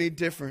expect any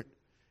different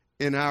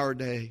in our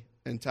day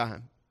and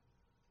time?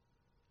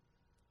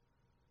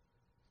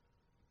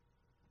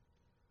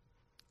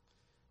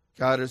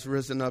 God has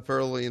risen up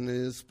early and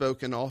has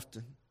spoken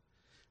often,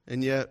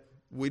 and yet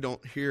we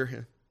don't hear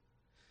Him.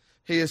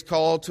 He has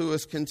called to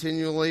us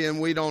continually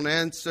and we don't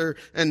answer,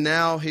 and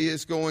now He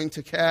is going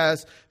to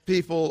cast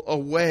people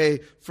away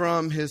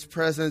from His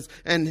presence.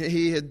 And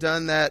He had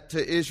done that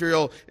to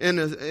Israel in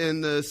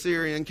the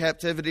Syrian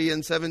captivity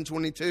in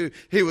 722.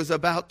 He was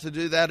about to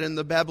do that in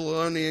the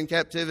Babylonian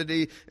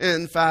captivity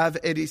in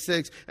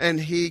 586. And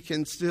He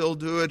can still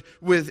do it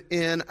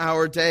within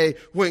our day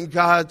when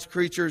God's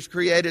creatures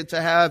created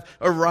to have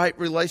a right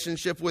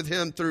relationship with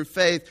Him through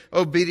faith,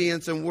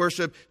 obedience, and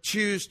worship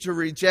choose to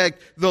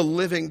reject the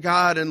living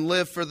God and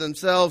live for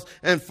themselves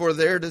and for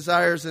their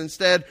desires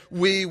instead.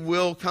 We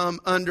will come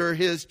under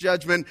His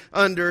judgment,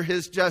 under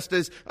His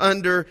justice,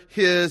 under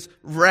His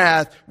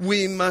wrath.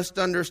 We must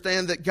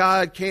understand that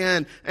God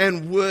can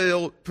and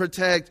will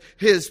protect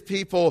His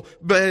people,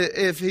 but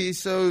if He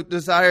so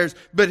desires.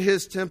 But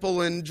His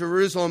temple in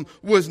Jerusalem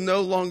was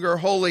no longer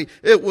holy.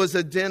 It was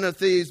a den of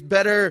thieves.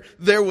 Better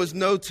there was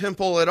no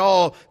temple at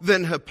all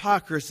than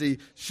hypocrisy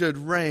should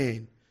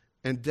reign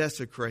and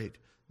desecrate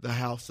the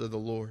house of the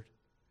Lord.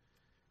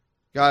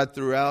 God,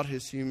 throughout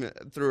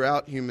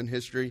human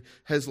history,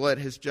 has let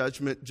His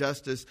judgment,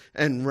 justice,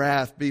 and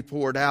wrath be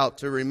poured out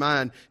to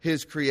remind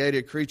His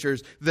created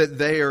creatures that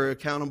they are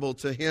accountable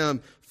to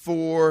Him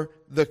for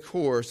the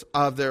course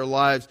of their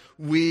lives.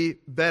 We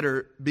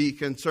better be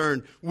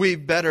concerned. We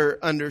better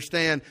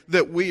understand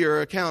that we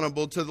are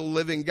accountable to the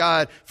living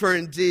God. For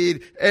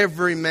indeed,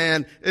 every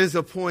man is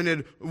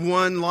appointed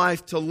one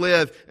life to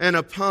live, and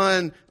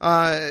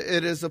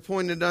it is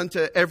appointed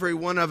unto every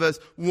one of us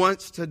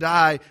once to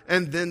die,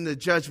 and then the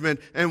judgment.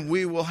 And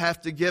we will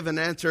have to give an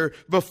answer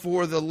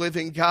before the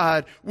living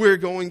God. We're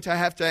going to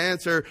have to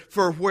answer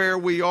for where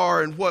we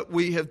are and what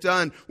we have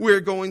done. We're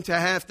going to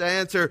have to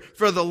answer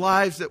for the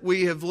lives that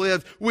we have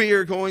lived. We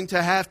are going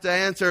to have to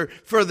answer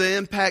for the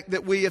impact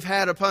that we have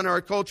had upon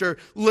our culture.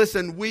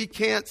 Listen, we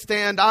can't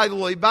stand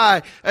idly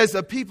by as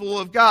a people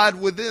of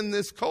God within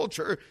this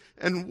culture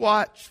and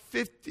watch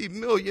 50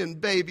 million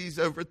babies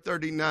over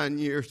 39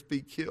 years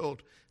be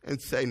killed and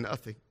say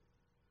nothing.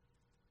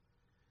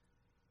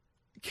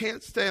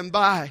 Can't stand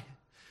by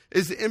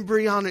as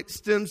embryonic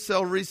stem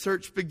cell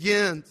research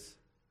begins,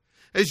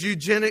 as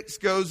eugenics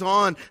goes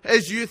on,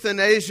 as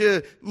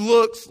euthanasia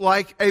looks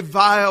like a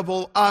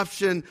viable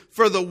option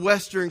for the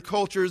Western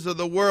cultures of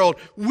the world.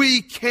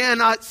 We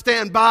cannot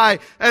stand by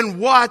and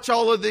watch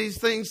all of these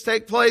things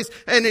take place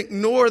and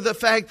ignore the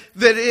fact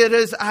that it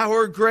is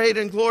our great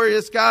and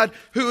glorious God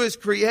who has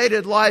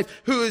created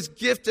life, who has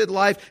gifted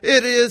life.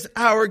 It is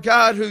our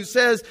God who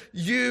says,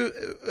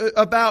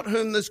 about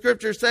whom the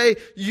scriptures say,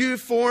 you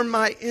form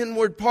my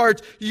inward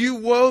parts. You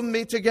wove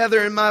me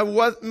together in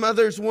my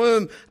mother's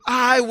womb.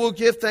 I will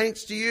give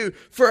thanks to you,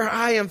 for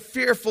I am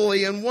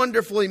fearfully and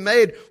wonderfully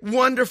made.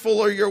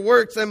 Wonderful are your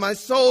works, and my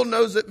soul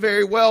knows it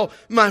very well.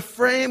 My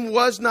frame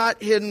was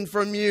not hidden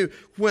from you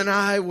when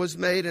I was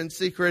made in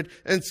secret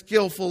and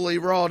skillfully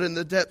wrought in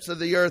the depths of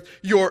the earth.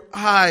 Your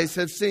eyes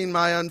have seen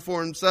my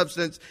unformed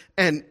substance,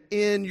 and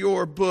in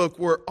your book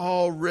were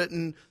all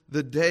written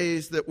the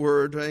days that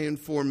were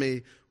ordained for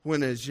me,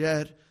 when as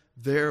yet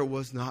there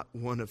was not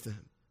one of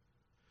them.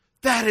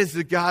 That is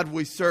the God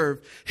we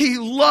serve. He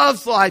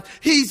loves life.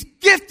 He's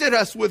gifted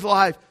us with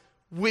life.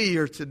 We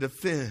are to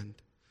defend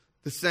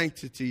the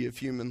sanctity of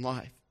human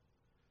life.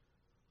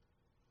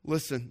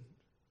 Listen,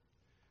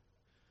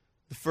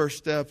 the first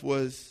step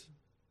was,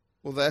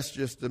 well, that's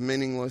just a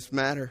meaningless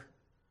matter.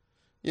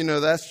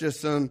 That's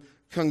just some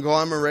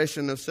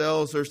conglomeration of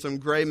cells or some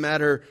gray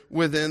matter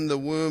within the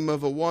womb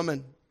of a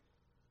woman.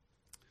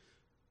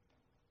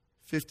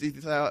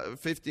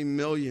 50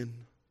 million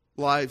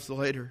lives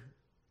later,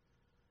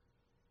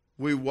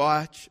 we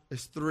watch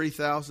as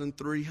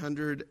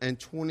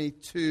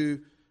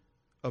 3,322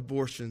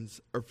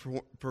 abortions are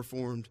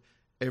performed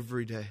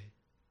every day.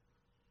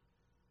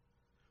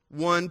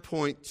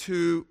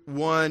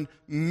 1.21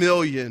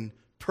 million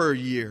per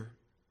year.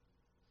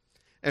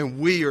 And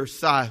we are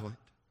silent.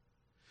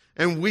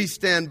 And we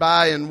stand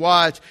by and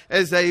watch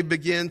as they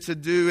begin to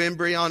do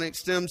embryonic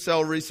stem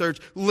cell research.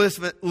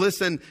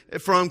 Listen,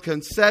 from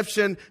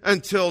conception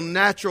until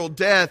natural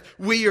death,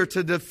 we are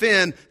to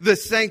defend the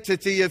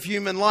sanctity of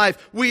human life.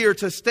 We are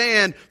to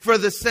stand for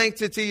the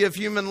sanctity of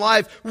human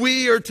life.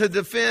 We are to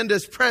defend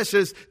as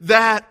precious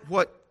that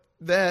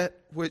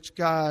which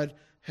God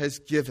has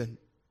given.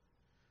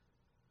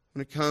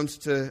 When it comes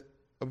to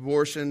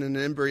abortion and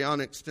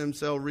embryonic stem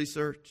cell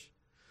research,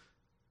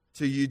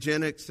 to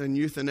eugenics and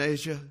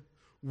euthanasia,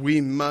 we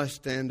must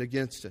stand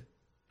against it.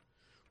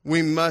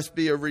 We must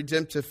be a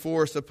redemptive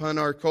force upon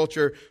our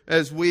culture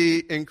as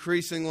we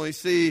increasingly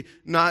see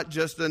not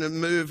just a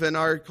move in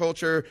our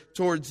culture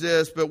towards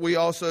this, but we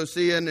also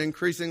see an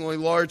increasingly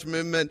large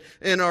movement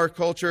in our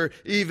culture,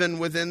 even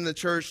within the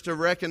church, to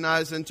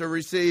recognize and to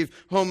receive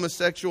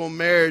homosexual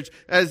marriage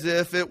as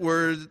if it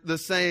were the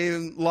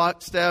same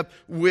lockstep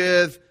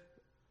with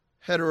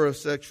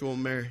heterosexual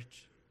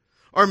marriage.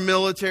 Our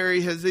military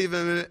has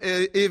even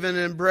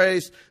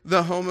embraced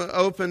the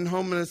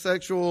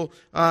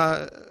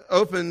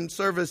open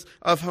service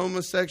of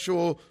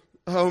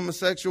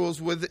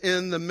homosexuals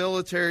within the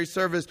military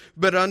service.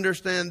 But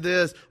understand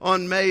this,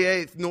 on May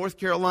 8th, North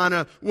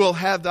Carolina will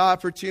have the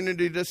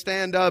opportunity to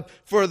stand up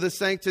for the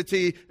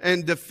sanctity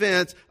and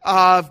defense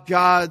of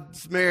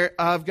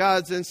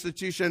God's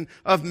institution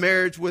of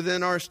marriage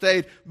within our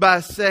state by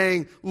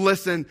saying,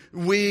 listen,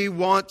 we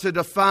want to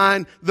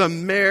define the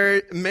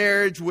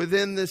marriage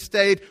within this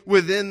state,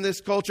 within this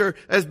culture,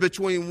 as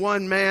between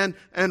one man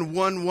and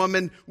one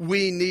woman.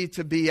 We need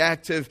to be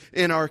active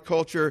in our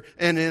culture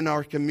and in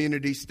our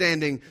community,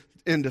 standing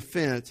in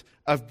defense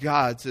of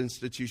God's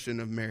institution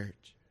of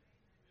marriage.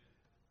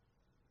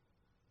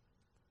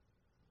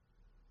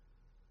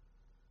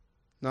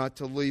 Not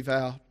to leave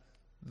out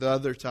the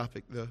other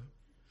topic, though.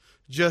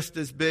 Just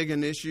as big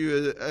an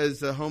issue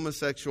as the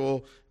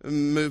homosexual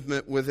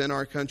movement within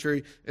our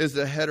country is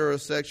the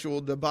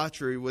heterosexual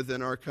debauchery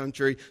within our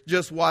country.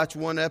 Just watch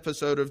one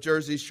episode of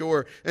Jersey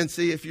Shore and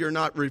see if you're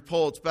not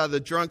repulsed by the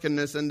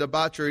drunkenness and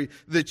debauchery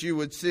that you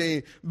would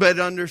see. But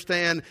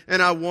understand,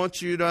 and I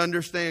want you to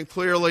understand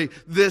clearly,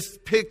 this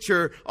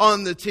picture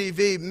on the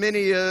TV,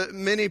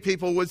 many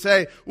people would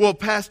say, well,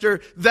 Pastor,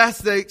 that's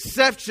the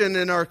exception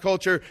in our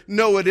culture.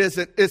 No, it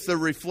isn't. It's the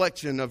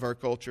reflection of our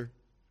culture.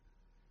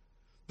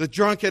 The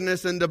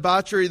drunkenness and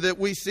debauchery that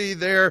we see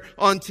there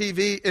on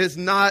TV is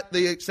not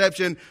the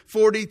exception.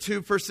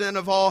 42%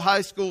 of all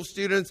high school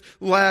students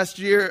last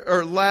year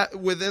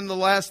within the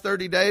last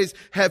 30 days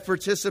have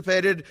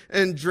participated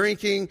in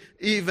drinking,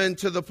 even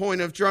to the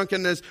point of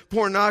drunkenness.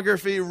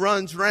 Pornography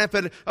runs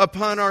rampant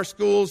upon our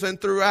schools and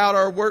throughout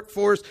our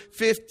workforce,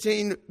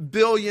 $15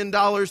 billion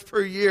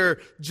per year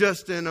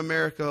just in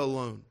America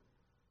alone.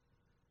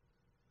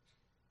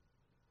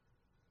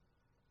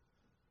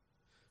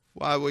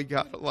 Why would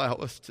God allow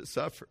us to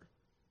suffer?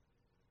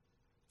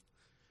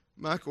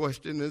 My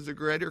question is a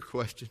greater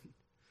question.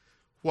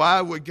 Why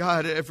would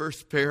God ever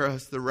spare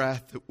us the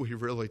wrath that we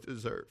really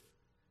deserve?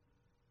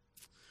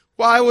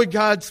 Why would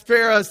God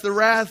spare us the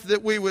wrath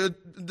that we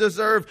would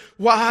deserve?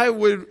 Why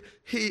would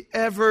He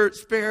ever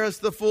spare us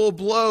the full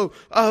blow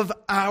of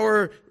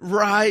our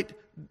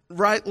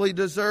rightly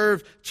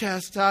deserved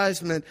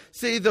chastisement?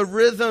 See, the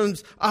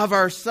rhythms of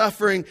our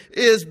suffering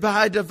is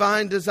by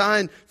divine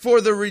design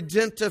for the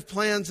redemptive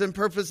plans and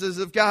purposes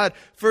of God.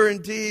 For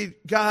indeed,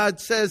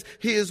 God says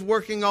He is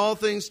working all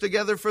things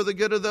together for the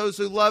good of those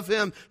who love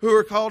Him, who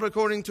are called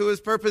according to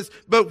His purpose.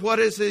 But what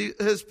is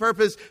His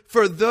purpose?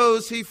 For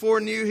those He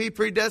foreknew, He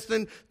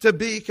predestined to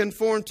be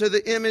conformed to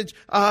the image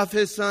of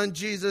His Son,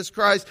 Jesus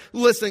Christ.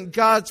 Listen,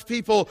 God's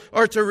people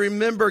are to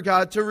remember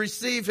God, to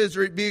receive His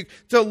rebuke,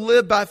 to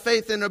live by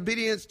faith and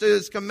obedience to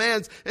His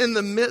commands in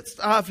the midst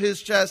of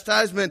His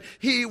chastisement.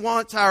 He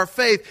wants our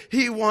faith.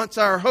 He wants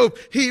our hope.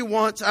 He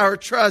wants our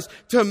trust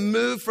to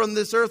move from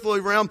this earthly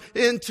realm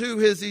into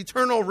His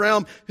eternal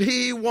realm.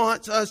 He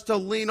wants us to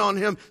lean on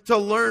Him, to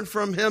learn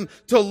from Him,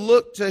 to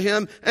look to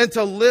Him, and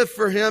to live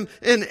for Him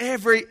in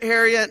every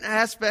area and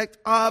aspect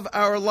of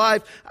our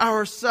life.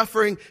 Our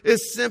suffering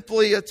is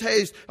simply a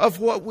taste of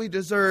what we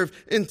deserve,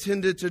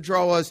 intended to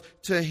draw us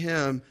to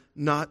Him,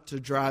 not to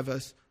drive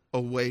us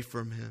away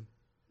from Him.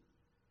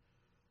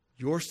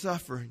 Your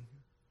suffering,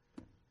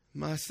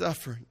 my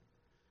suffering,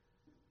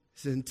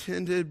 is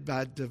intended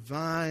by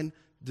divine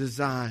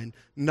design,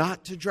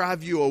 not to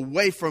drive you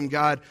away from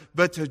God,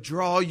 but to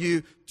draw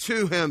you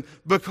to Him.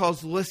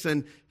 Because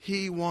listen,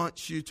 He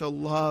wants you to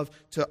love,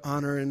 to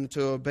honor, and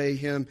to obey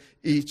Him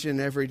each and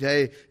every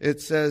day.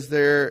 It says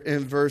there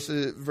in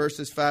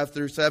verses 5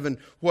 through 7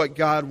 what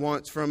God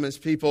wants from His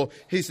people.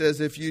 He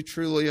says, if you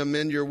truly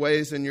amend your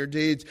ways and your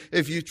deeds,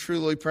 if you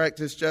truly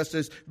practice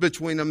justice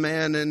between a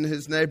man and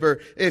his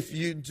neighbor, if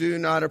you do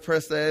not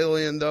oppress the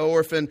alien, the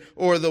orphan,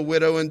 or the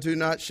widow, and do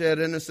not shed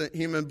innocent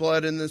human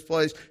blood in this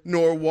place,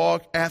 nor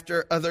walk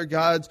after other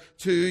gods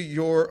to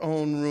your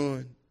own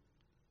ruin,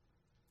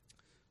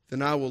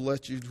 then I will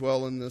let you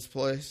dwell in this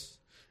place,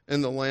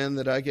 in the land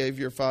that I gave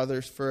your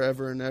fathers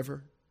forever and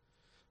ever.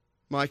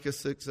 Micah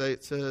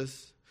 6:8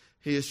 says,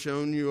 He has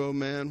shown you, O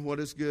man, what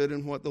is good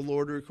and what the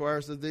Lord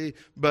requires of thee,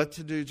 but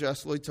to do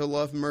justly, to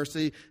love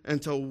mercy,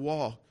 and to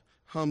walk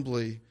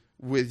humbly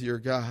with your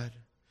God.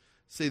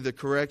 See, the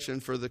correction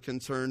for the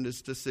concerned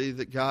is to see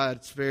that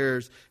God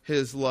spares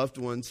His loved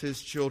ones,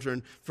 His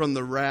children, from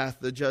the wrath,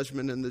 the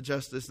judgment, and the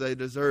justice they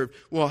deserve.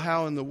 Well,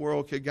 how in the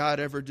world could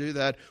God ever do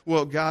that?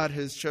 Well, God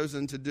has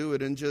chosen to do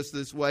it in just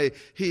this way.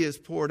 He has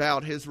poured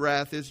out His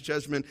wrath, His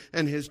judgment,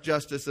 and His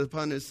justice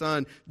upon His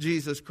Son,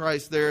 Jesus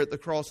Christ, there at the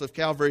cross of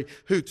Calvary,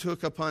 who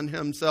took upon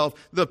Himself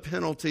the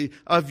penalty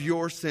of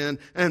your sin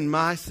and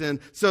my sin,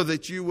 so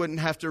that you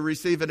wouldn't have to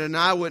receive it and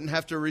I wouldn't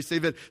have to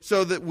receive it,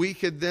 so that we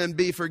could then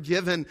be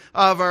forgiven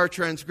of our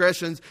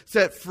transgressions,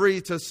 set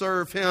free to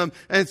serve Him,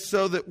 and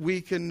so that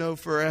we can know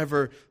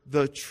forever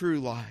the true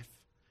life,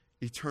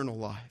 eternal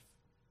life,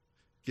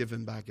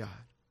 given by God.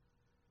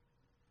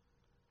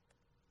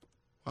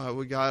 Why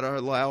would God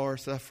allow our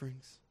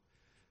sufferings?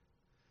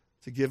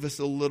 To give us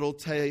a little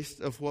taste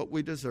of what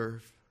we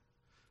deserve,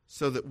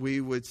 so that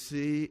we would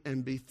see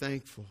and be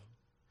thankful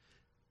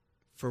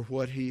for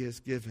what He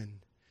has given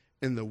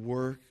in the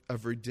work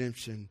of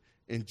redemption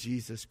in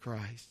Jesus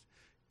Christ.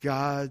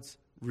 God's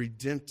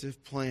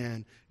redemptive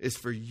plan is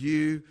for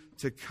you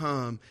to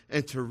come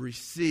and to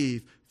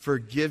receive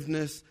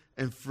forgiveness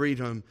and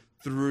freedom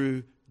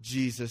through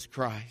Jesus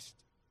Christ.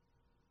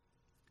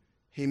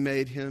 He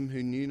made Him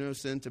who knew no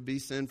sin to be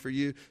sin for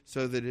you,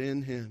 so that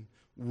in Him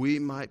we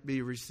might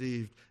be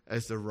received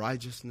as the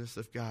righteousness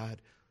of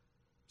God.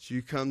 So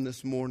you come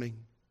this morning,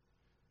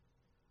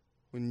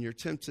 when you're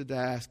tempted to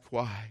ask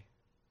why,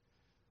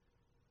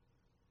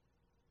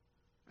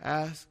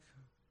 ask,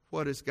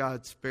 what has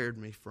God spared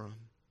me from?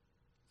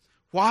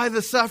 Why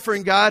the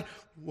suffering, God?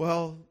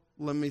 Well,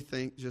 let me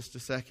think just a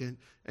second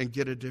and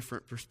get a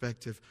different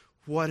perspective.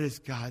 What has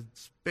God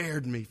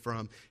spared me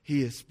from?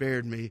 He has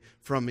spared me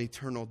from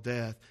eternal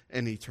death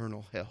and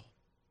eternal hell.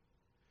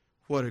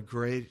 What a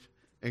great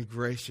and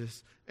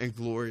gracious and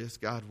glorious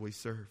God we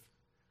serve.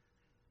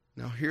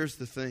 Now, here's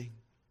the thing.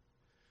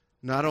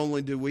 Not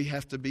only do we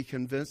have to be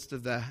convinced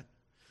of that,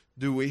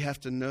 do we have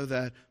to know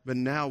that, but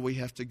now we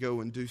have to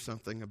go and do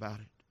something about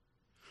it.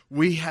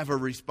 we have a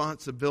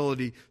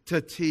responsibility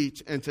to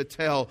teach and to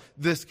tell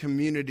this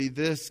community,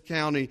 this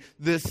county,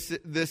 this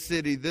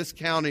city, this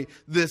county,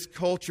 this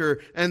culture,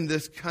 and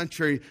this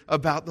country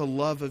about the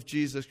love of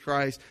Jesus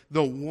Christ,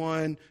 the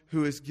one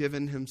who has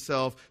given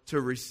himself to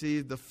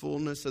receive the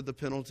fullness of the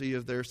penalty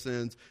of their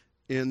sins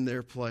in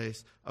their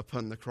place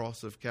upon the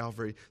cross of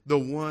Calvary. The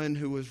one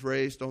who was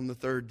raised on the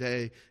third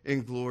day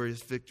in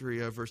glorious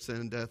victory over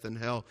sin, death, and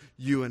hell.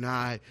 You and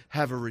I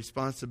have a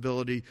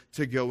responsibility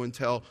to go and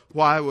tell.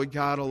 Why would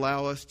God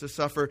allow us to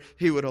suffer?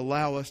 He would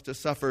allow us to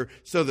suffer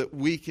so that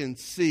we can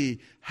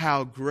see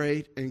how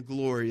great and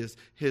glorious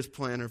his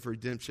plan of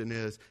redemption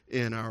is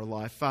in our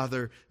life.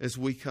 Father, as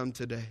we come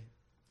today,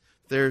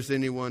 if there's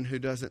anyone who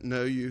doesn't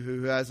know you,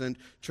 who hasn't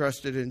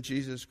trusted in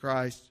Jesus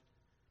Christ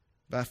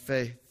by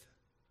faith,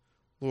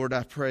 Lord,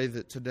 I pray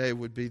that today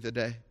would be the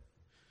day.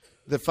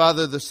 That,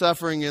 Father, the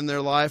suffering in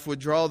their life would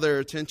draw their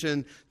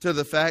attention to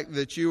the fact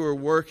that you are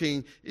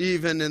working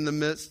even in the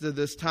midst of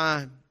this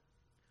time.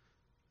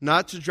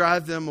 Not to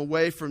drive them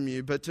away from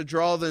you, but to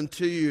draw them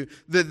to you,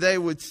 that they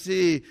would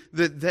see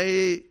that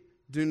they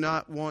do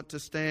not want to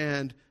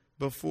stand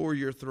before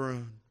your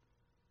throne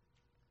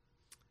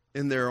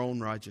in their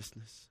own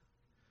righteousness.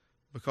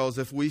 Because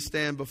if we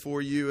stand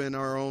before you in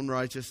our own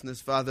righteousness,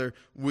 Father,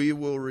 we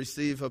will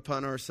receive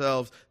upon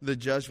ourselves the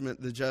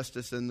judgment, the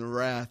justice, and the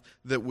wrath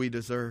that we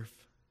deserve.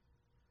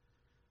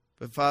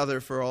 But Father,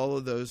 for all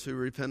of those who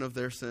repent of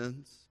their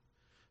sins,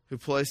 who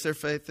place their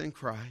faith in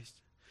Christ,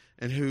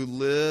 and who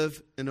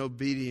live in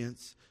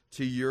obedience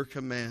to your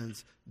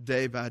commands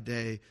day by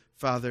day,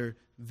 Father,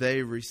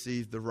 they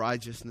receive the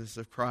righteousness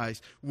of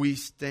Christ. We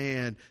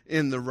stand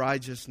in the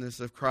righteousness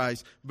of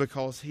Christ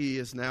because he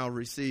has now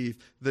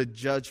received the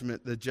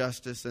judgment, the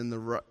justice, and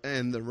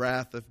the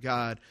wrath of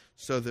God,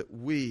 so that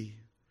we,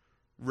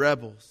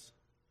 rebels,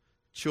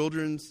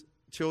 children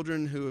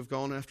who have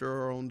gone after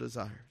our own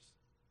desires,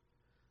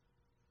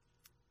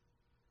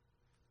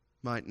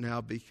 might now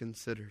be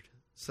considered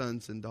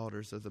sons and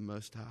daughters of the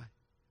Most High.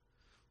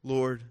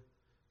 Lord,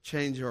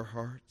 change our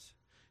hearts.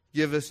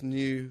 Give us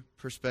new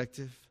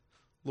perspective.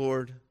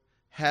 Lord,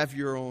 have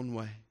your own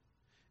way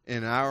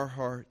in our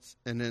hearts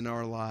and in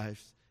our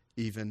lives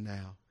even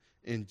now.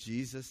 In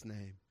Jesus'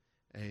 name,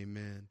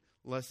 amen.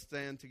 Let's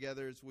stand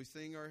together as we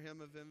sing our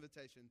hymn of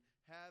invitation.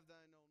 Have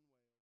thine own